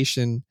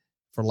validation,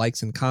 for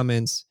likes and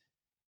comments.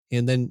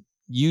 And then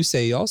you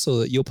say also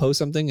that you'll post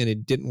something and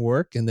it didn't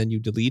work and then you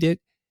delete it.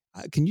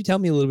 Can you tell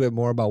me a little bit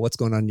more about what's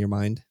going on in your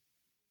mind?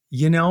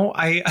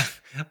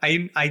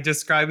 I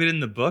describe it in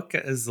the book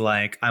as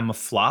like, I'm a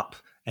flop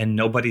and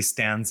nobody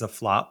stands a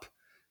flop.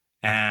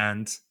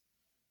 And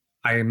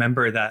I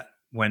remember that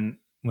when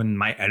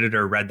my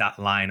editor read that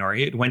line, or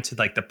it went to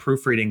like the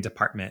proofreading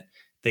department,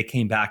 they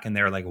came back and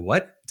they were like,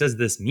 what does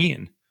this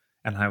mean?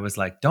 And I was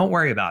like, don't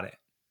worry about it.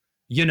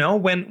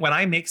 When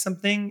I make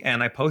something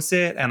and I post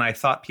it and I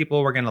thought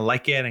people were going to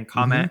like it and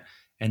comment,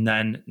 and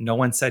then no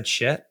one said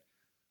shit,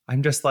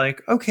 I'm just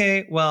like,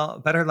 okay, well,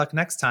 better luck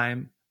next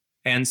time.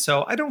 And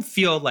so I don't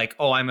feel like,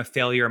 oh, I'm a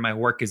failure, my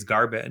work is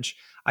garbage.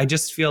 I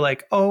just feel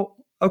like, oh,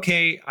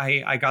 okay,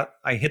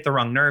 I hit the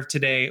wrong nerve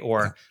today,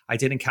 or I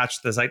didn't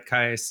catch the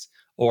zeitgeist,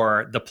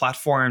 or the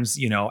platform's,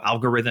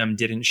 algorithm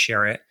didn't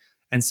share it.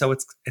 And so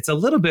it's a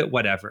little bit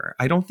whatever.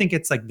 I don't think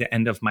it's like the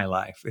end of my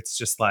life. It's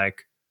just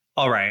like,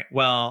 all right,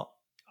 well,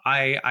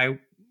 I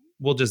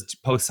will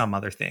just post some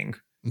other thing.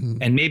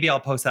 And maybe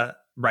I'll post that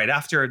right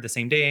after the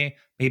same day.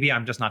 Maybe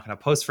I'm just not going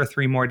to post for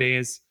 3 more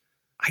days.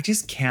 I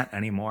just can't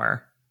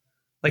anymore.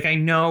 Like, I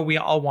know we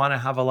all want to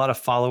have a lot of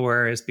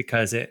followers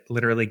because it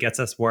literally gets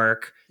us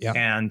work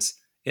and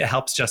it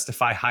helps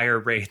justify higher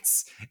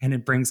rates and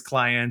it brings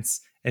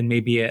clients and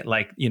maybe it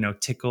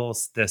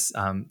tickles this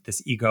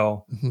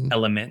ego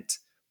element.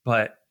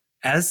 But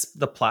as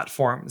the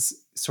platforms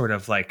sort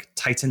of like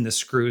tighten the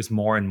screws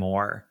more and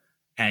more,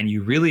 and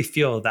you really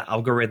feel the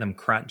algorithm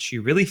crunch,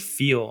 you really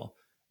feel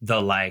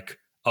the like,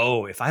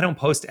 oh, if I don't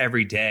post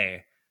every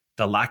day,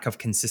 the lack of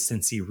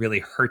consistency really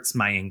hurts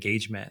my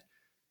engagement.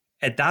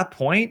 At that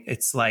point,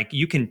 it's like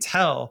you can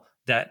tell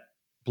that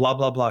blah,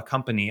 blah, blah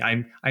company,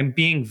 I'm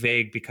being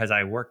vague because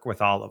I work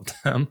with all of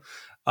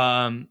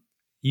them.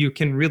 You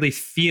can really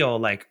feel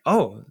like,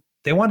 oh,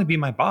 they want to be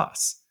my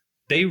boss.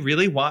 They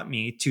really want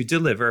me to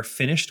deliver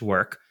finished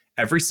work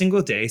every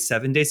single day,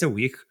 7 days a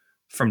week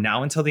from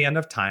now until the end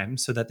of time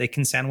so that they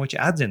can sandwich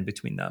ads in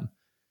between them.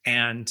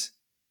 And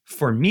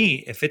for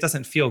me, if it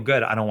doesn't feel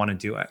good, I don't want to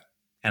do it.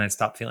 And it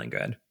stopped feeling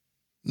good.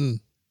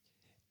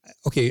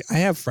 Okay, I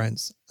have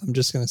friends. I'm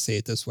just going to say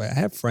it this way. I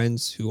have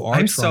friends who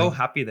are so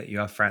happy that you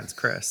have friends,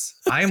 Chris.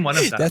 I am one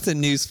of them. That's a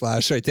news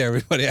flash right there,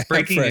 everybody.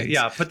 Breaking news.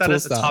 Yeah, put that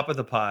at the top of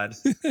the pod.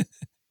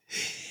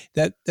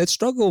 that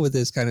struggle with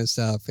this kind of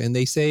stuff. And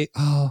they say,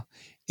 oh,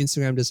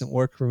 Instagram doesn't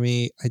work for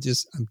me.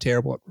 I'm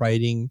terrible at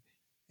writing.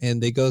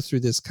 And they go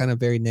through this kind of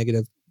very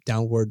negative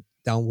downward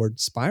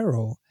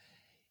spiral.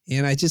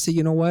 And I just say,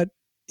 you know what?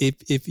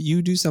 If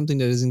you do something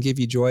that doesn't give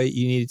you joy,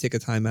 you need to take a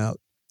time out.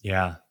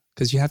 Yeah.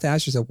 Because you have to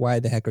ask yourself, why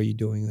the heck are you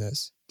doing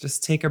this?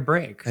 Just take a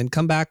break. And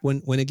come back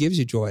when it gives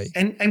you joy.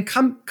 And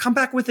come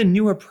back with a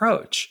new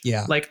approach.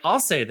 Yeah. Like, I'll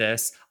say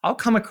this, I'll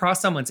come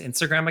across someone's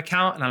Instagram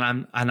account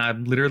and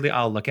I'm literally,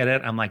 I'll look at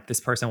it. I'm like, this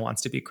person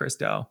wants to be Chris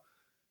Do.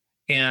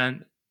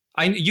 And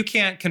you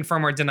can't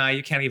confirm or deny,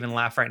 you can't even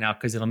laugh right now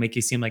because it'll make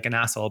you seem like an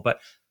asshole. But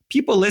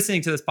people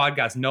listening to this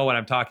podcast know what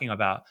I'm talking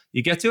about.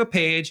 You get to a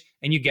page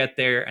and you get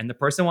there and the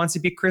person wants to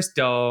be Chris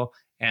Do.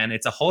 And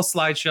it's a whole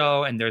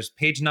slideshow and there's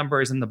page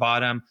numbers in the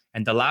bottom.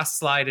 And the last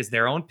slide is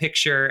their own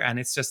picture. And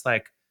it's just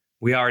like,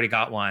 we already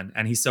got one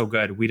and he's so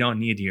good. We don't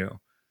need you.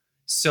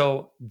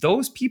 So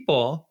those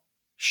people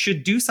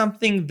should do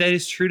something that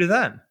is true to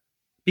them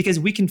because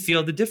we can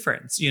feel the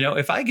difference. You know,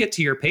 if I get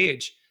to your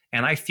page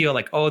and I feel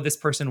like, oh, this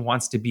person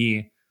wants to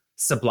be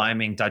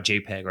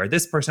subliming.jpg, or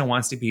this person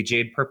wants to be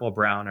Jade Purple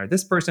Brown, or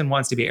this person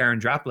wants to be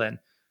Aaron Draplin.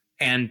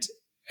 And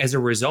as a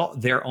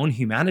result, their own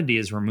humanity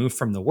is removed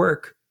from the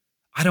work.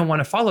 I don't want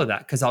to follow that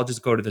because I'll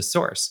just go to the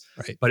source.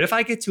 Right. But if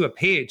I get to a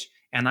page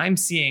and I'm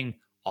seeing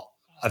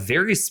a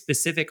very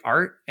specific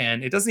art,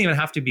 and it doesn't even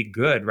have to be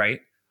good, right?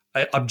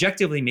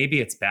 Objectively, maybe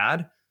it's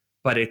bad,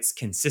 but it's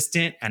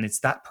consistent and it's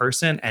that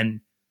person.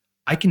 And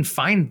I can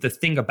find the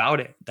thing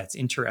about it that's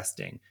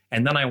interesting.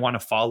 And then I want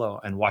to follow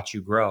and watch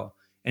you grow.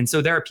 And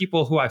so there are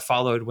people who I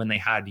followed when they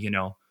had,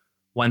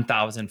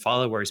 1,000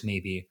 followers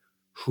maybe,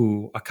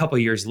 who a couple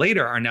of years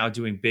later are now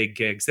doing big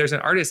gigs. There's an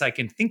artist I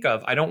can think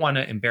of. I don't want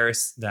to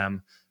embarrass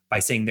them by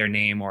saying their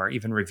name or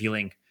even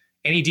revealing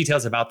any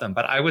details about them,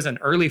 but I was an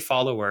early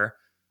follower.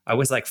 I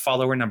was like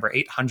follower number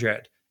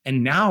 800.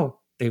 And now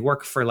they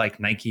work for like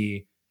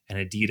Nike and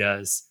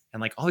Adidas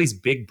and like all these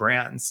big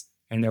brands,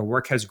 and their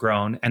work has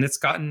grown and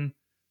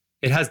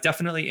it has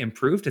definitely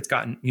improved. It's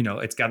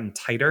gotten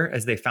tighter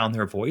as they found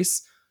their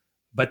voice,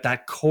 but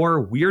that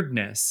core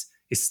weirdness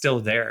is still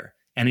there.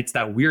 And it's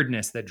that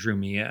weirdness that drew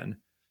me in.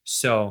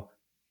 So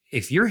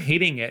if you're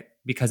hating it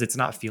because it's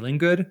not feeling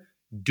good,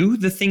 do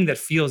the thing that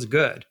feels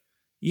good.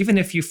 Even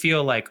if you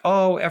feel like,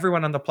 oh,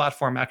 everyone on the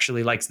platform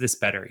actually likes this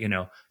better.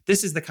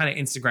 This is the kind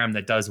of Instagram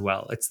that does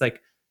well. It's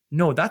like,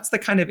 no, that's the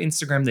kind of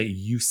Instagram that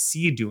you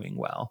see doing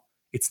well.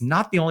 It's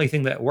not the only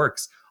thing that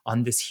works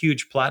on this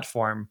huge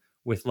platform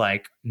with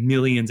like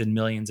millions and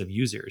millions of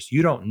users.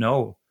 You don't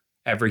know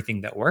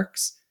everything that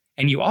works.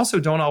 And you also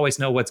don't always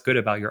know what's good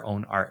about your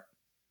own art.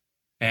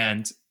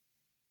 And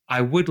I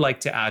would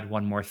like to add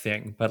one more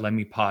thing, but let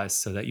me pause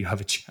so that you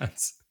have a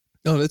chance.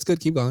 No, that's good.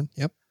 Keep going.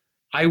 Yep.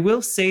 I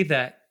will say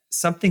that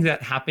something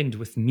that happened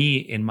with me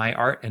in my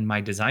art and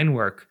my design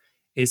work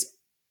is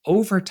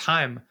over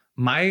time,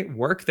 my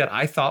work that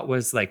I thought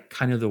was like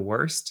kind of the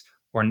worst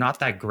or not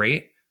that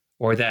great,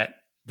 or that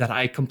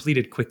I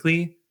completed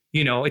quickly.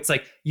 It's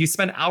like you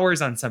spend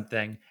hours on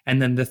something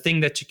and then the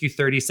thing that took you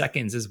 30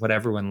 seconds is what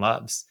everyone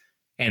loves.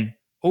 And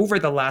over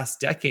the last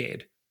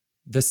decade,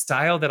 the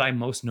style that I'm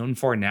most known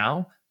for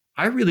now,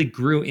 I really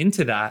grew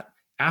into that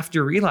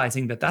after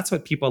realizing that that's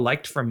what people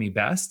liked from me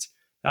best.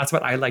 That's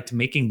what I liked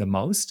making the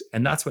most.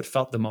 And that's what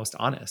felt the most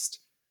honest.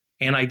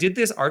 And I did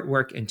this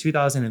artwork in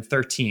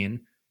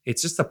 2013.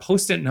 It's just a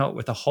Post-it note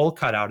with a hole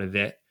cut out of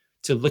it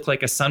to look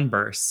like a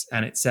sunburst.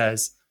 And it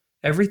says,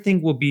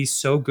 everything will be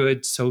so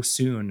good so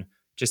soon.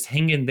 Just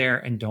hang in there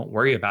and don't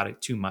worry about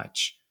it too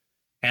much.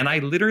 And I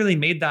literally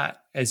made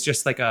that as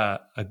just like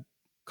a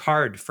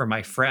card for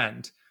my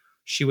friend.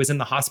 She was in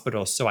the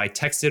hospital. So I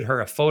texted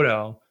her a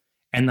photo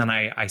and then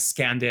I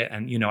scanned it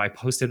and, I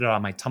posted it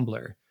on my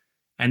Tumblr.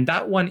 And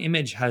that one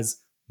image has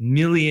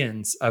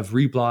millions of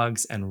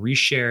reblogs and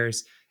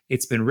reshares.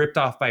 It's been ripped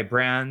off by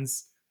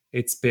brands.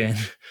 It's been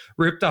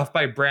ripped off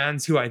by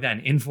brands who I then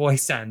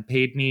invoiced and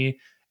paid me.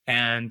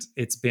 And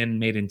it's been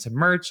made into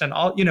merch and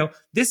all,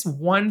 this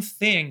one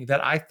thing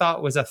that I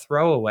thought was a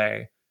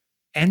throwaway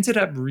ended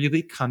up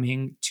really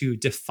coming to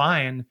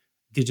define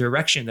the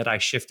direction that I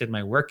shifted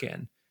my work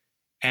in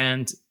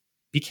and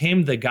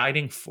became the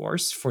guiding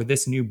force for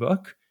this new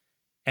book.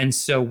 And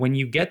so when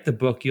you get the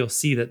book, you'll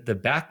see that the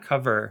back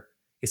cover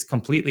is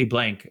completely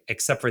blank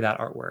except for that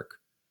artwork,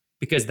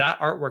 because that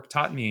artwork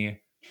taught me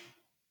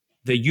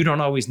that you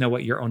don't always know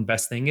what your own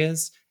best thing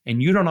is,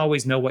 and you don't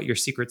always know what your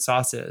secret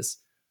sauce is.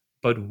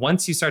 But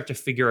once you start to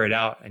figure it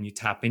out and you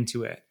tap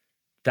into it,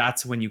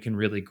 that's when you can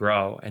really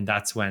grow. And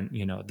that's when,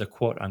 the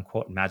quote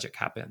unquote magic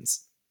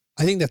happens.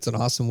 I think that's an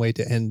awesome way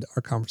to end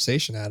our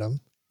conversation, Adam.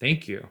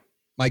 Thank you.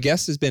 My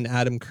guest has been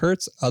Adam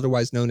Kurtz,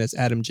 otherwise known as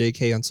Adam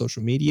JK on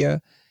social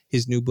media.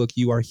 His new book,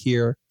 You Are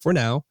Here for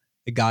Now,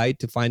 A Guide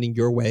to Finding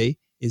Your Way,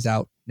 is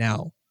out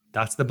now.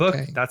 That's the book.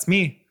 Okay. That's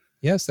me.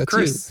 Yes, that's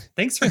Chris, you.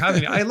 Thanks for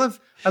having me. I love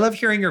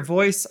hearing your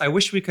voice. I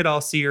wish we could all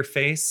see your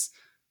face.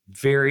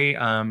 Very,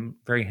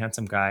 very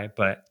handsome guy,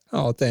 but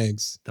oh,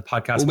 thanks. The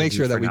podcast. We'll make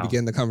sure that we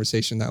begin the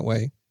conversation that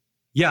way.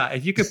 Yeah,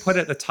 if you could put it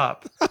at the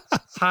top.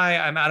 Hi,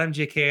 I'm Adam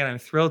JK, and I'm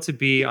thrilled to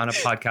be on a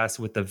podcast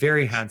with the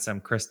very handsome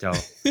Chris Do.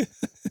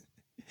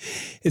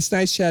 It's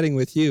nice chatting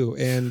with you,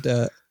 and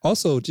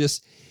also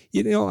just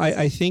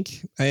I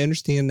think I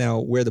understand now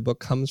where the book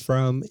comes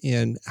from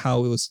and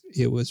how it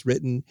was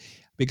written,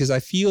 because I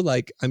feel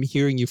like I'm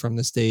hearing you from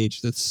the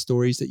stage. The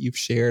stories that you've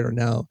shared are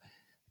now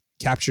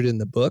captured in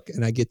the book,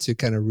 and I get to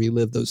kind of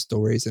relive those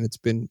stories. And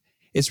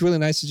it's really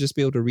nice to just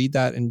be able to read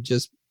that and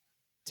just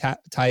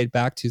tie it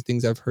back to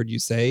things I've heard you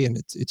say. And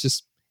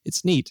it's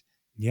neat.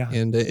 Yeah.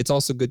 And it's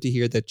also good to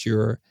hear that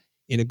you're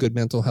in a good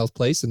mental health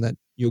place and that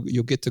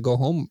you'll get to go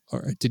home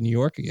or to New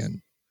York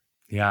again.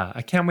 Yeah.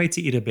 I can't wait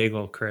to eat a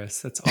bagel,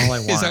 Chris. That's all I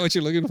want. Is that what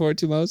you're looking forward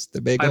to most?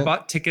 The bagel? I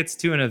bought tickets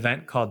to an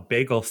event called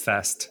Bagel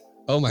Fest.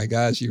 Oh my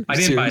gosh. I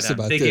didn't buy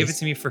them. They gave it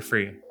to me for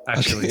free,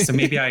 actually. Okay. So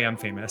maybe I am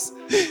famous.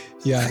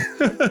 Yeah.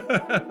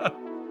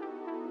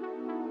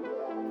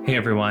 Hey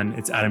everyone,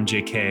 it's Adam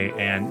JK,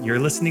 and you're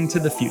listening to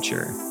The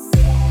Futur.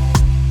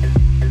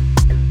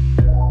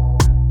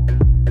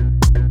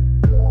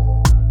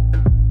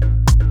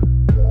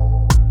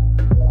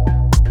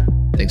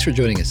 Thanks for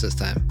joining us this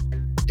time.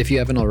 If you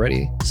haven't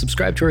already,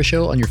 subscribe to our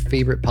show on your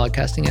favorite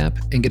podcasting app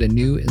and get a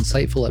new,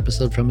 insightful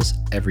episode from us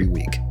every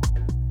week.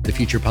 The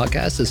Futur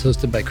Podcast is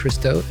hosted by Chris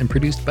Do and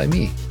produced by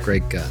me,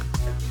 Greg Gunn.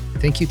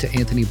 Thank you to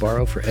Anthony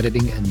Barrow for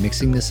editing and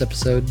mixing this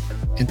episode,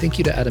 and thank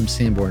you to Adam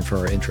Sanborn for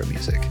our intro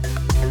music.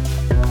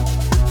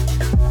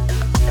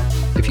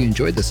 If you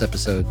enjoyed this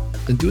episode,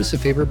 then do us a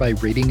favor by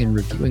rating and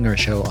reviewing our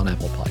show on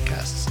Apple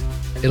Podcasts.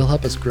 It'll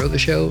help us grow the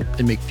show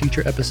and make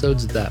future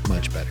episodes that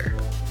much better.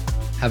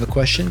 Have a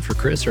question for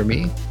Chris or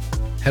me?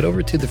 Head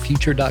over to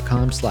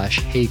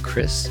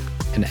thefutur.com/heychris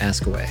and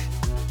ask away.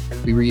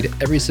 We read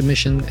every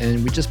submission,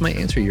 and we just might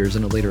answer yours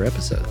in a later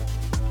episode.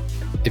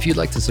 If you'd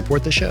like to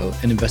support the show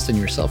and invest in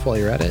yourself while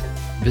you're at it,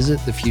 visit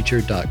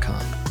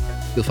thefutur.com.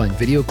 You'll find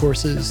video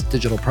courses,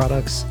 digital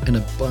products, and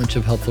a bunch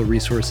of helpful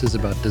resources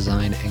about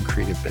design and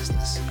creative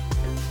business.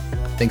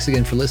 Thanks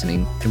again for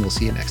listening, and we'll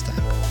see you next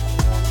time.